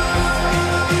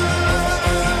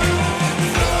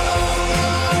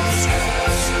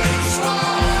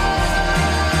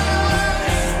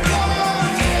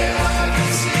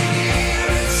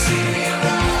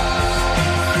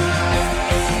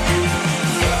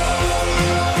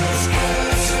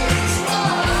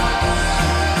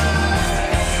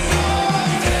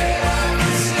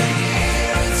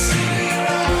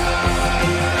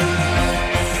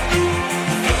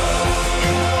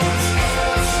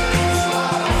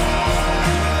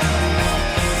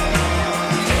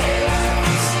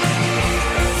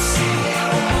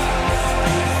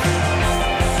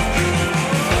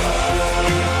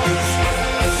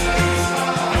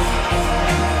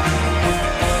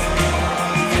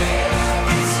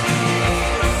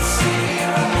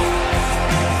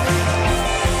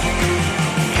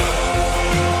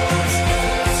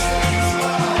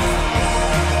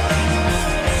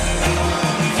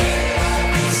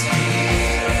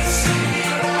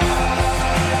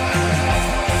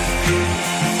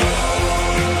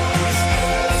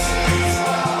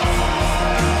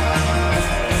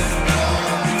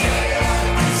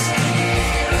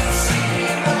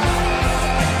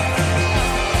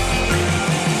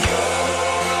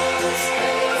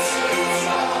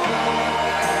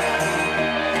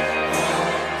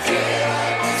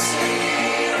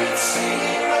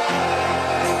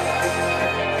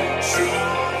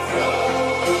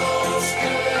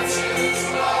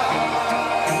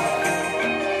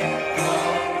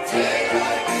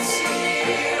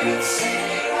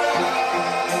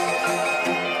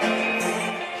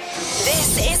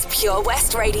This is Pure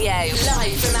West Radio,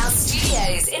 live from our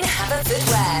studios in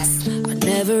Haverfordwest. I'd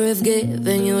never have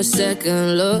given you a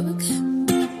second look,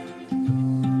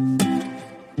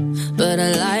 but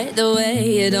I like the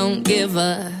way you don't give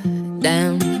a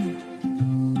damn.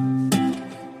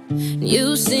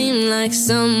 You seem like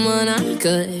someone I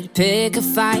could pick a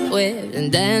fight with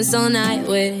and dance all night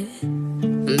with.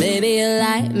 Maybe you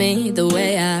like me the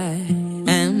way I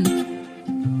am.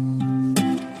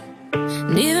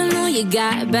 And even though you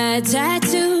got bad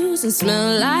tattoos and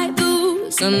smell like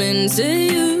booze, I'm into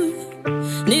you.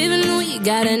 And even though you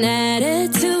got an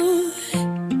attitude,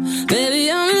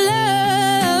 baby, I'm in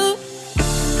love.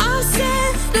 I've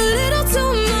said a little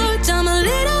too much, I'm a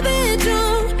little bit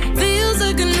drunk. Feels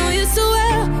like I know you so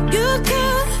well. You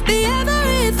could be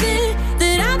everything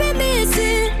that I've been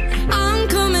missing. I'm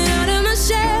coming out of my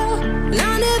shell, and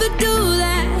I never do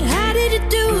that. How did you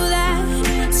do that?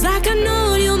 It's like I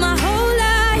know you my whole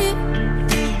life.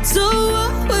 So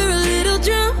what, we're a little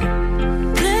drunk.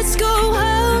 Let's go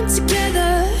home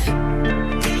together.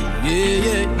 Yeah,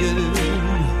 yeah, yeah.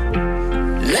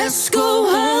 Let's go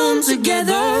home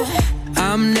together.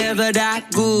 I'm I'm never that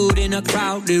good in a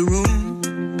crowded room.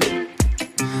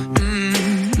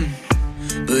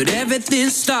 But everything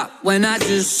stopped when I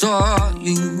just saw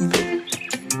you.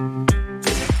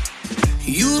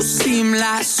 You seem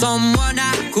like someone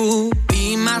I could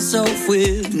be myself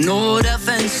with, no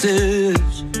defenses.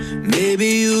 Maybe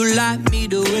you like me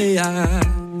the way I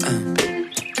am.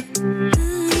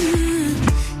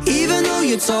 Even though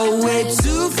you talk way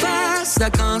too fast, I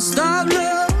can't stop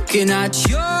looking at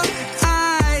your eyes.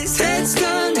 Heads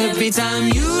turn every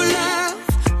time you laugh.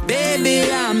 Baby,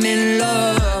 I'm in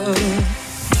love.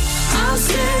 I'll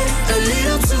say a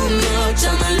little too much,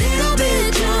 I'm a little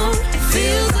bit drunk.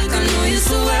 Feels like I know you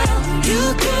so well.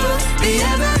 You could be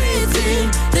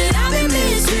everything that I've been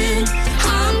missing.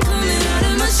 I'm coming out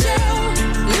of my shell.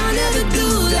 I'll never do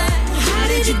that. How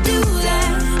did you do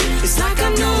that? It's like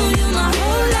I've known you my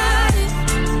whole life.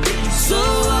 So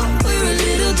we're a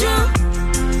little drunk.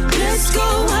 Let's go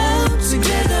home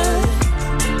together.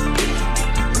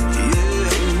 Yeah.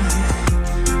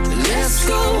 Let's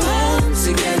go home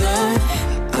together.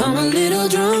 I'm a little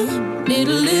drunk, need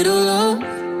a little love.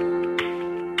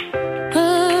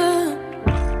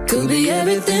 Could be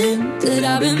everything that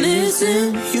I've been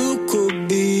missing. You could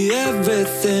be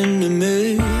everything to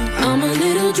me. I'm a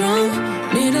little drunk,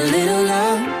 need a little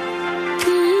love.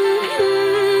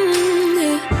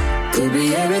 Yeah. Could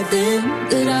be everything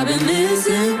that I've been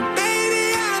missing.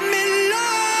 Baby, I'm in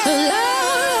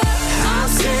love. I've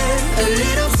said a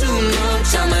little too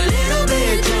much, I'm a little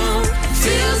bit drunk.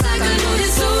 Feels like I know you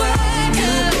so well.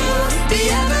 You could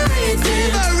be everything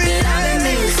that I've been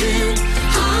missing.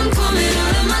 I'm coming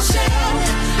out of my shell.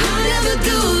 I'll never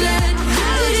do that.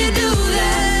 How did you do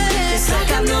that? It's like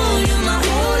I've known you my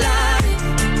whole life.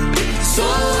 So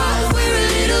we're a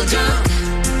little drunk.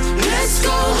 Let's go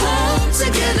home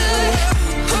together.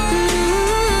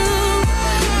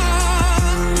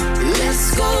 Let's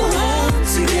go home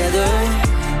together.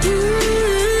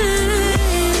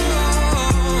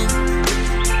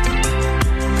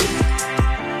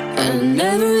 I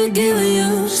never give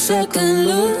you a second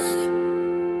look,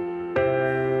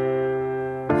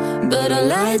 but I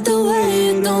like the way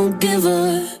you don't give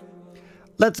up.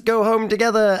 Let's go home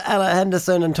together, Ella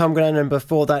Henderson and Tom Grennan.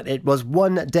 Before that, it was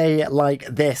One Day Like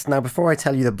This. Now, before I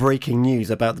tell you the breaking news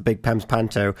about the Big Pems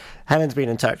Panto, Helen's been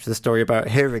in touch with a story about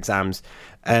her exams.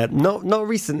 Not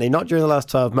recently, not during the last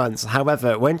 12 months.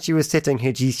 However, when she was sitting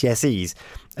her GCSEs,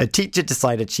 a teacher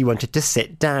decided she wanted to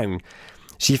sit down.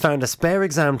 She found a spare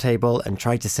exam table and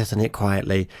tried to sit on it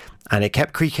quietly, and it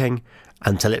kept creaking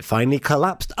until it finally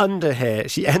collapsed under her.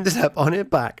 She ended up on her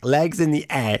back, legs in the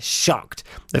air, shocked.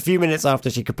 A few minutes after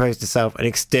she composed herself, an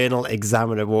external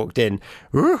examiner walked in.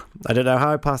 Whew, I don't know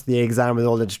how I passed the exam with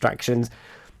all the distractions.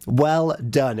 Well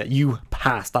done. You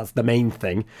passed. That's the main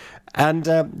thing. And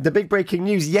the big breaking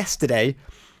news yesterday,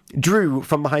 Drew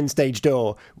from behind stage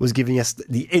door was giving us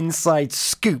the inside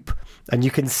scoop, and you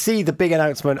can see the big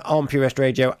announcement on Pure West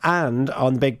Radio and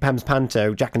on the Big Pems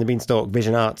Panto, Jack and the Beanstalk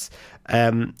Vision Arts,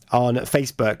 on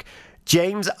Facebook.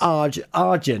 James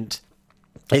Argent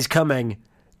is coming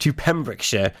to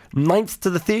Pembrokeshire 9th to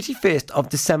the 31st of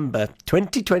December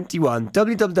 2021.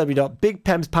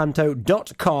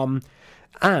 www.bigpemspanto.com.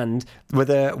 And with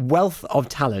a wealth of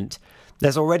talent,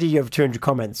 there's already over 200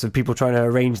 comments of people trying to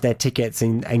arrange their tickets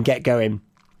and get going.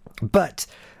 But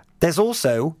there's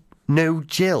also no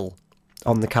Jill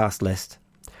on the cast list.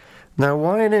 Now,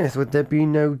 why on earth would there be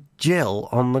no Jill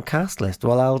on the cast list?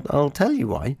 Well, I'll tell you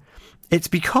why. It's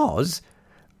because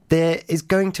there is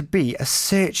going to be a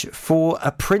search for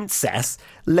a princess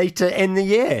later in the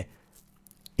year.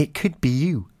 It could be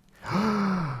you.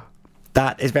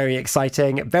 That is very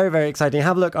exciting. Very, very exciting.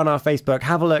 Have a look on our Facebook.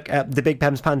 Have a look at the Big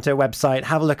Pems Panto website.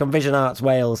 Have a look on Vision Arts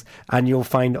Wales, and you'll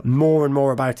find more and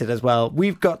more about it as well.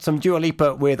 We've got some Dua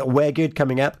Lipa with We're Good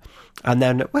coming up, and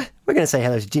then we're going to say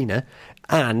hello to Gina.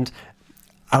 And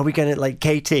are we going to, like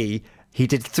KT, he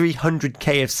did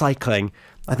 300k of cycling.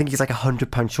 I think he's like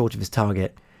 £100 short of his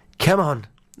target. Come on,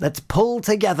 let's pull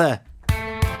together.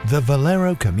 The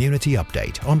Valero Community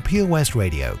Update on Pure West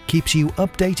Radio keeps you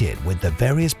updated with the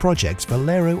various projects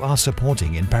Valero are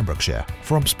supporting in Pembrokeshire,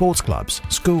 from sports clubs,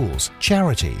 schools,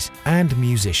 charities and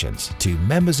musicians to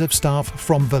members of staff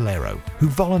from Valero who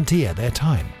volunteer their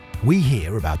time. We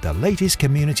hear about the latest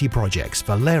community projects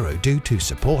Valero do to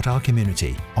support our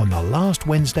community on the last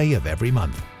Wednesday of every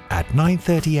month at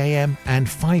 9:30 a.m. and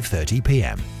 5:30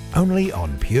 p.m. only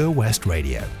on Pure West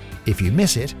Radio. If you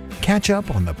miss it, catch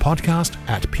up on the podcast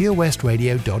at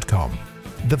purewestradio.com.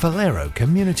 The Valero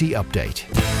Community Update.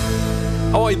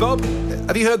 Oi, Bob.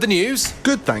 Have you heard the news?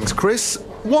 Good, thanks, Chris.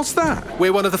 What's that?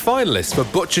 We're one of the finalists for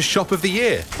Butcher Shop of the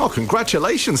Year. Oh,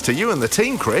 congratulations to you and the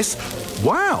team, Chris.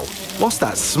 Wow, what's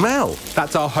that smell?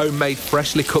 That's our homemade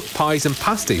freshly cooked pies and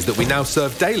pasties that we now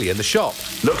serve daily in the shop.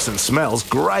 Looks and smells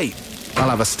great. I'll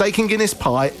have a steak and Guinness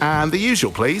pie and the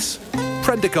usual, please.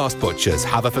 Prendergast Butchers,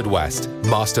 Haverfordwest.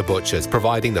 Master Butchers,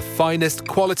 providing the finest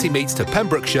quality meats to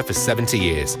Pembrokeshire for 70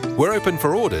 years. We're open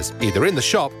for orders, either in the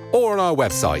shop or on our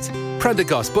website,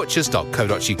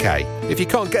 prendergastbutchers.co.uk. If you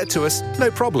can't get to us,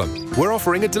 no problem. We're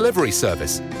offering a delivery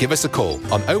service. Give us a call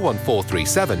on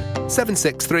 01437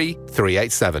 763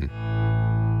 387.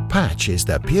 Patch is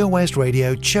the Pure West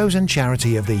Radio chosen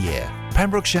charity of the year.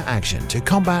 Pembrokeshire Action to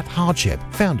Combat Hardship,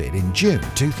 founded in June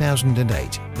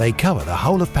 2008. They cover the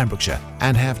whole of Pembrokeshire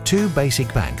and have 2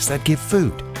 basic banks that give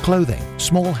food, clothing,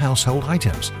 small household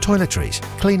items, toiletries,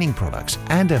 cleaning products,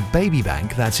 and a baby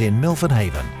bank that's in Milford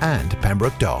Haven and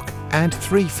Pembroke Dock, and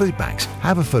 3 food banks,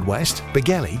 Haverfordwest,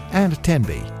 Begelly and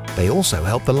Tenby. They also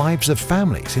help the lives of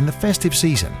families in the festive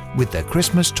season with their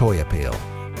Christmas toy appeal.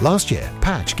 Last year,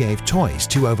 Patch gave toys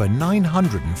to over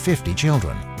 950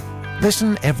 children.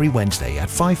 Listen every Wednesday at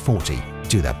 5:40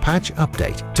 to the Patch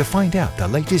Update to find out the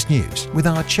latest news with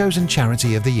our chosen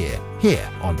charity of the year here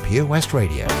on Pure West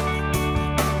Radio.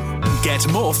 Get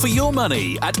more for your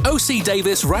money at OC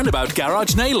Davis Roundabout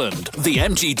Garage Neyland, the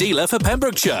MG dealer for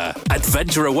Pembrokeshire.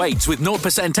 Adventure awaits with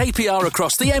 0% APR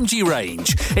across the MG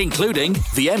range, including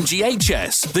the MG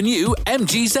HS, the new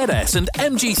MG ZS and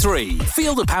MG3.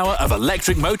 Feel the power of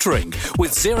electric motoring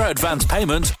with 0 advance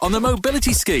payment on the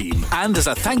mobility scheme. And as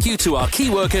a thank you to our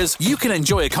key workers, you can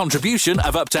enjoy a contribution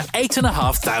of up to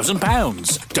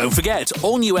 £8,500. Don't forget,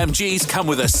 all new MGs come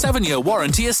with a 7-year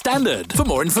warranty as standard. For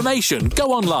more information, go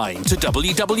online to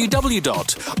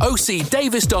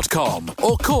www.ocdavis.com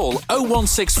or call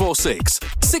 01646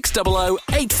 600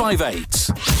 858.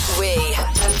 We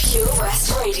are Pure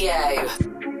West Radio.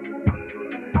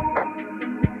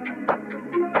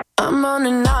 I'm on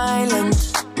an island,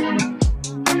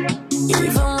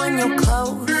 even when you're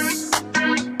close.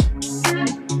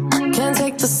 Can't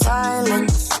take the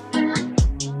silence.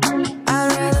 I'd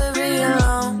rather be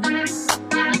alone.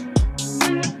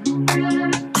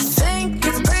 I think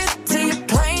it's pretty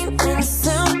plain and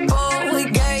simple. We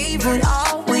gave it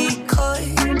all we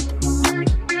could.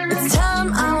 It's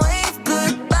time I wave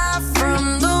goodbye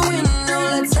from the window.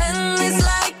 Let's end this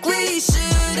like we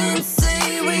shouldn't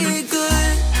say we're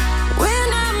good. We're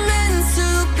not meant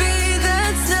to be,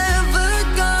 that's never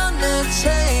gonna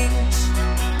change.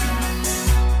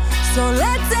 So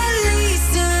let's at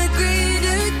least agree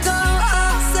to go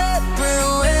our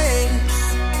separate ways.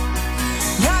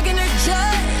 Not gonna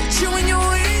judge you when you're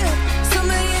with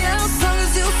somebody else, long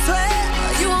as you swear.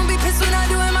 You won't be pissed when I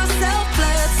do it myself.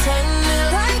 Let's end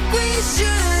it like we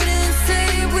shouldn't say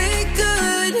we're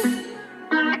good.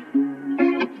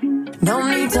 No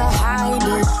need to hide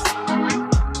it.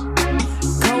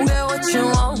 Go get what you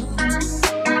want.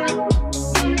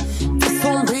 This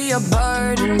won't be a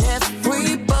burden if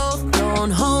we both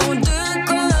don't hold a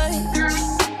grudge.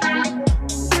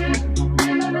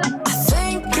 I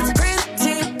think it's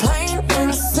pretty plain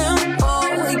and simple.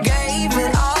 We gave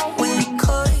it all we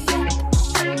could.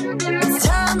 It's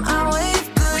time I wave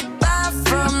goodbye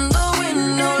from the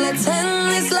window. Let's end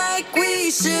this like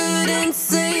we shouldn't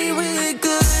say we're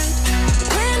good.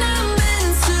 We're not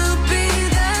meant to be,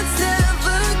 that's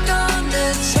never gonna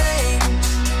change.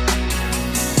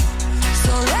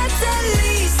 So let's at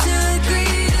least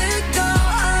agree to go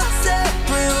our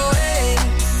separate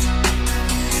ways.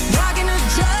 Not gonna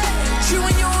judge you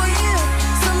when you're with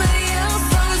somebody else,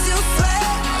 long as you swear.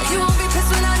 You won't be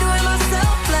pissed when I do it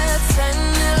myself. Let's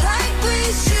end it like we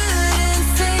shouldn't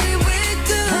say we're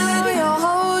good. Now you're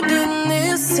holding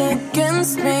this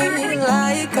against me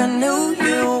like I knew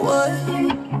you would.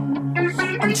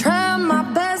 I'm trying my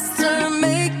best to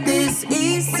make this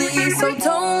easy, so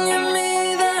don't give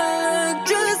me that look,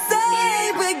 just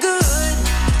say we're good.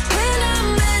 We're not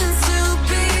meant to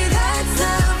be, that's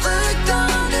never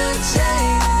gonna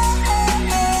change.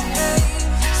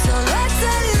 So let's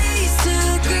at least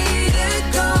agree to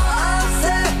go our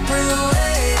separate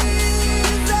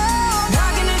ways.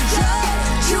 Not gonna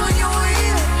judge you when you're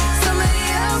with somebody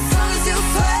else, long as you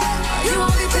swear. You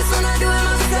won't be pissed when I do it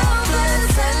myself.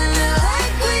 Let's end it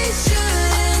like we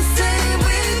shouldn't say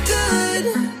we're good.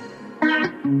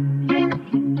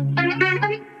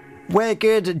 We're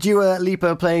good. Dua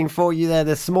Lipa playing for you there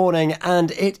this morning,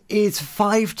 and it is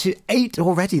 5 to 8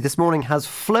 already. This morning has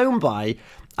flown by,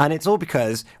 and it's all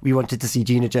because we wanted to see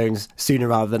Gina Jones sooner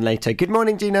rather than later. Good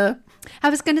morning, Gina. I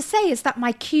was going to say, is that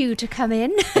my cue to come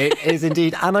in? It is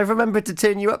indeed, and I've remembered to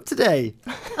turn you up today.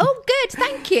 Oh, good,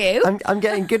 thank you. I'm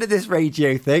getting good at this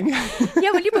radio thing.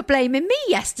 Yeah, well, you were blaming me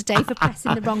yesterday for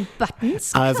pressing the wrong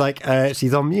buttons. I was like,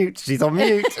 she's on mute.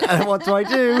 What do I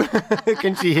do?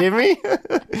 Can she hear me?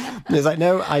 And it's like,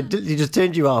 no, you just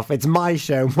turned you off. It's my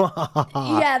show.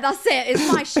 Yeah, that's it.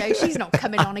 It's my show. She's not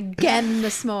coming on again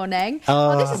this morning.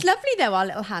 This is lovely, though, our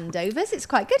little handovers. It's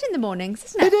quite good in the mornings,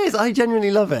 isn't it? It is. I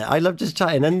genuinely love it. I love just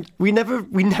chatting. And we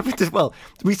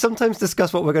sometimes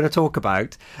discuss what we're going to talk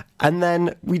about, and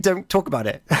then we don't talk about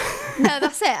it. No,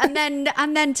 that's it.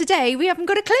 And then today we haven't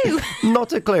got a clue.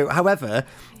 Not a clue. However,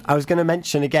 I was going to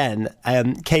mention again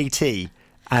KT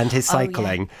and his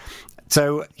cycling.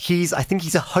 So I think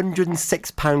he's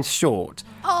 £106 short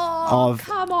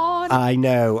come on. I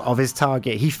know, of his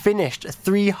target. He finished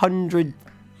 300.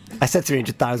 I said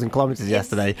 300,000 kilometres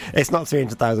yesterday. It's not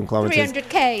 300,000 kilometres.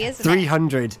 300k, isn't it?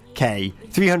 300k.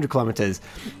 300 kilometres.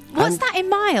 What's that in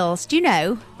miles? Do you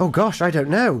know? Oh gosh, I don't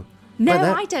know. No,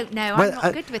 I don't know. I'm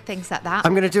not good with things like that.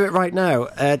 I'm going to do it right now.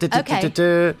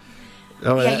 Okay.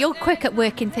 Yeah, you're quick at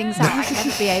working things out. I'd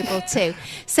never be able to.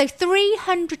 So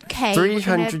 300k.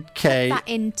 300k. Put that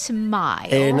into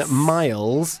miles. In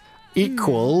miles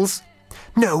equals.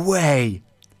 No way.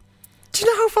 Do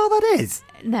you know how far that is?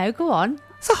 No, go on.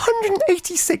 It's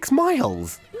 186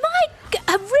 miles.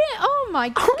 Oh my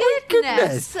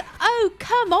goodness. Oh,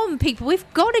 come on, people. We've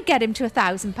got to get him to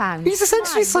 £1,000. He's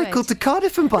essentially cycled to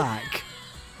Cardiff and back.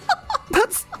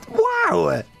 That's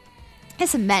wow.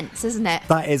 It's immense, isn't it?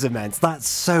 That is immense. That's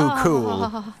so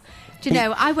cool. Do you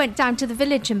know, I went down to the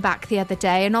village and back the other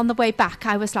day, and on the way back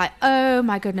I was like, oh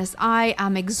my goodness, I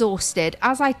am exhausted.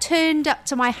 As I turned up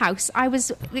to my house, I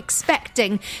was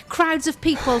expecting crowds of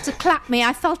people to clap me.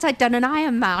 I felt I'd done an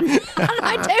Ironman, and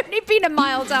I'd only been a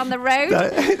mile down the road.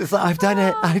 It's like, I've done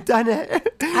it.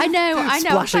 I know.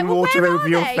 Splashing water over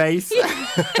your face.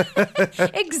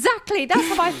 Exactly. That's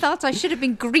how I felt. I should have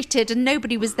been greeted, and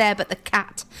nobody was there but the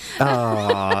cat.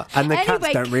 And the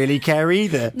cats don't really care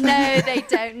either. No, they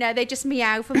don't. No, they just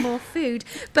meow for more food.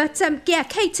 But yeah,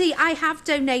 Katie, I have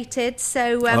donated,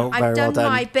 so I've done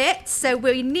my bit. So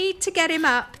we need to get him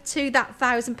up to that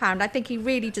 £1,000. I think he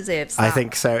really deserves that. I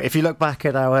think so. If you look back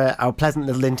at our pleasant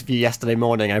little interview yesterday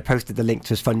morning, I posted the link to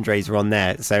his fundraiser on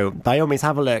there. So by all means,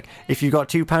 have a look. If you've got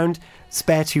 £2,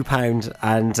 spare £2,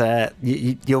 and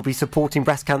you'll be supporting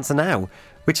breast cancer now,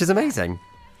 which is amazing.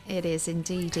 It is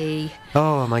indeedy.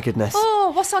 Oh my goodness.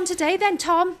 Oh, what's on today then,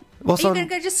 Tom? Are you going to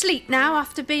go to sleep now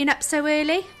after being up so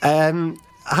early? No,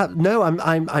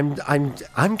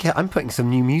 I'm putting some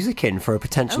new music in for a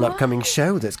potential upcoming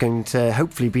show that's going to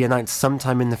hopefully be announced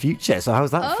sometime in the future. So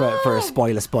how's that for a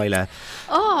spoiler?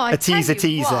 Oh, a teaser.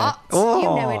 What? Oh.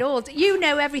 You know it all. You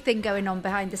know everything going on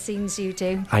behind the scenes. You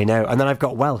do. I know. And then I've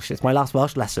got Welsh. It's my last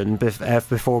Welsh lesson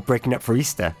before breaking up for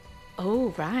Easter.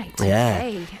 Oh, right. Yeah.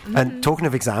 Okay. And talking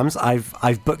of exams,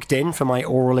 I've booked in for my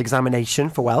oral examination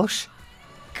for Welsh.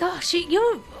 Gosh,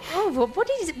 what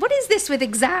is this with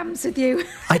exams with you?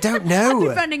 I don't know.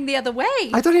 I'm running the other way.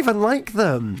 I don't even like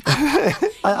them.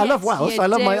 I love Welsh. I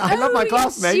love my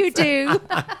classmates. Yes, you do.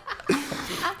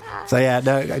 So yeah,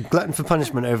 no, glutton for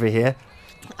punishment over here.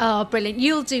 Oh, brilliant.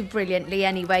 You'll do brilliantly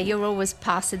anyway. You're always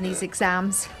passing these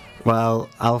exams. Well,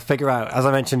 I'll figure out. As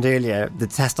I mentioned earlier, the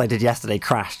test I did yesterday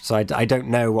crashed, so I don't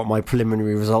know what my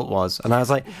preliminary result was. And I was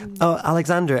like, oh,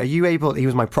 Alexander, are you able... He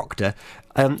was my proctor.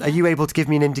 Are you able to give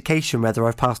me an indication whether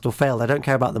I've passed or failed? I don't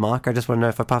care about the mark. I just want to know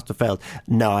if I passed or failed.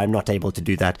 No, I'm not able to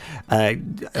do that.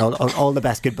 All the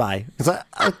best. Goodbye. It's like,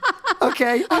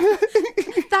 okay.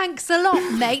 Thanks a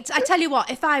lot, mate. I tell you what,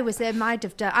 if I was him, I'd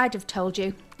have told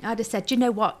you. I'd have said, you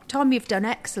know what, Tom, you've done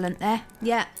excellent there.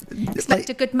 Yeah, expect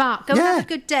a good mark. Go and have a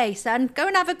good day, son. Go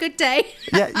and have a good day.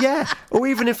 Yeah. Or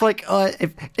even if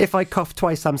if I cough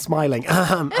twice, I'm smiling.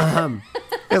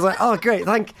 It's like, oh, great,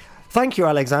 thank you,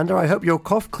 Alexander. I hope your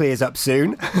cough clears up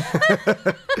soon.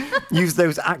 Use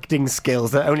those acting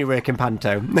skills that only work in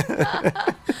panto.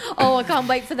 Oh, I can't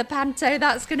wait for the panto.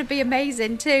 That's going to be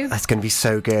amazing too. That's going to be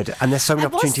so good. And there's so many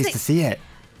opportunities to see it.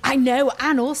 I know,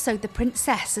 and also the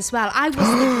princess as well. I was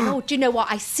thinking, oh, do you know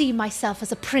what? I see myself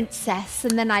as a princess.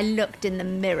 And then I looked in the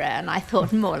mirror and I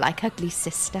thought more like ugly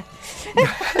sister.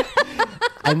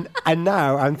 And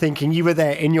now I'm thinking you were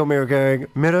there in your mirror going,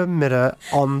 mirror, mirror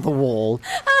on the wall.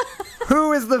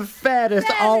 Who is the fairest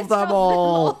of them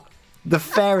all? The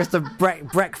fairest of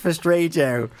breakfast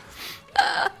radio.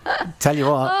 Tell you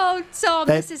what. Oh, Tom,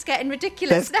 this is getting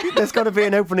ridiculous now. There's got to be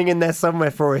an opening in there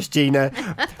somewhere for us, Gina.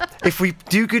 If we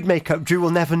do good makeup, Drew will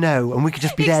never know, and we could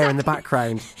just be there in the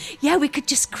background. Yeah, we could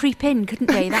just creep in, couldn't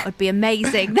we? That would be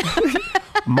amazing.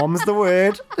 Mom's the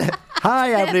word.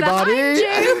 Hi, everybody.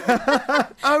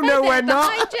 Oh, no, we're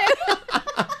not.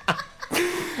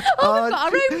 Oh, we've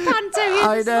got our own panto here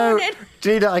I this know. morning.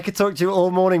 Gina, I could talk to you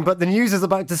all morning, but the news is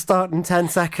about to start in 10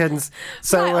 seconds.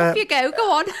 So Right, off you go.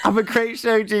 Go on. have a great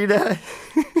show, Gina.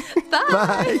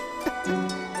 Bye.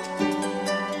 Bye.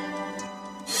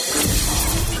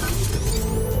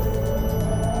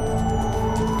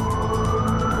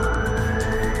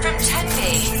 From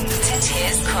Tenby to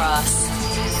Tiers Cross.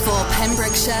 For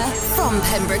Pembrokeshire, from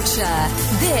Pembrokeshire,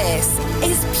 this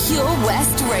is Pure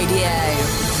West Radio.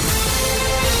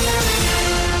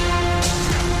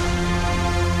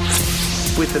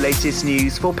 With the latest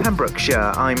news for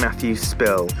Pembrokeshire, I'm Matthew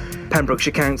Spill.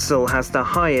 Pembrokeshire Council has the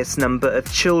highest number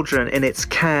of children in its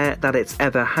care that it's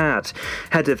ever had.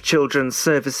 Head of Children's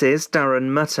Services, Darren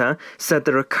Mutter, said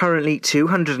there are currently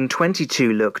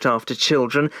 222 looked after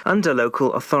children under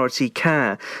local authority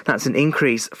care. That's an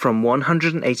increase from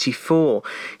 184.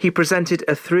 He presented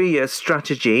a 3-year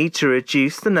strategy to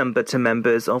reduce the number to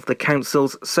members of the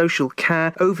Council's Social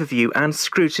Care Overview and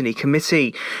Scrutiny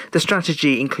Committee. The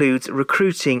strategy includes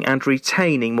recruiting and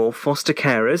retaining more foster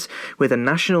carers, with a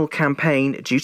national campaign due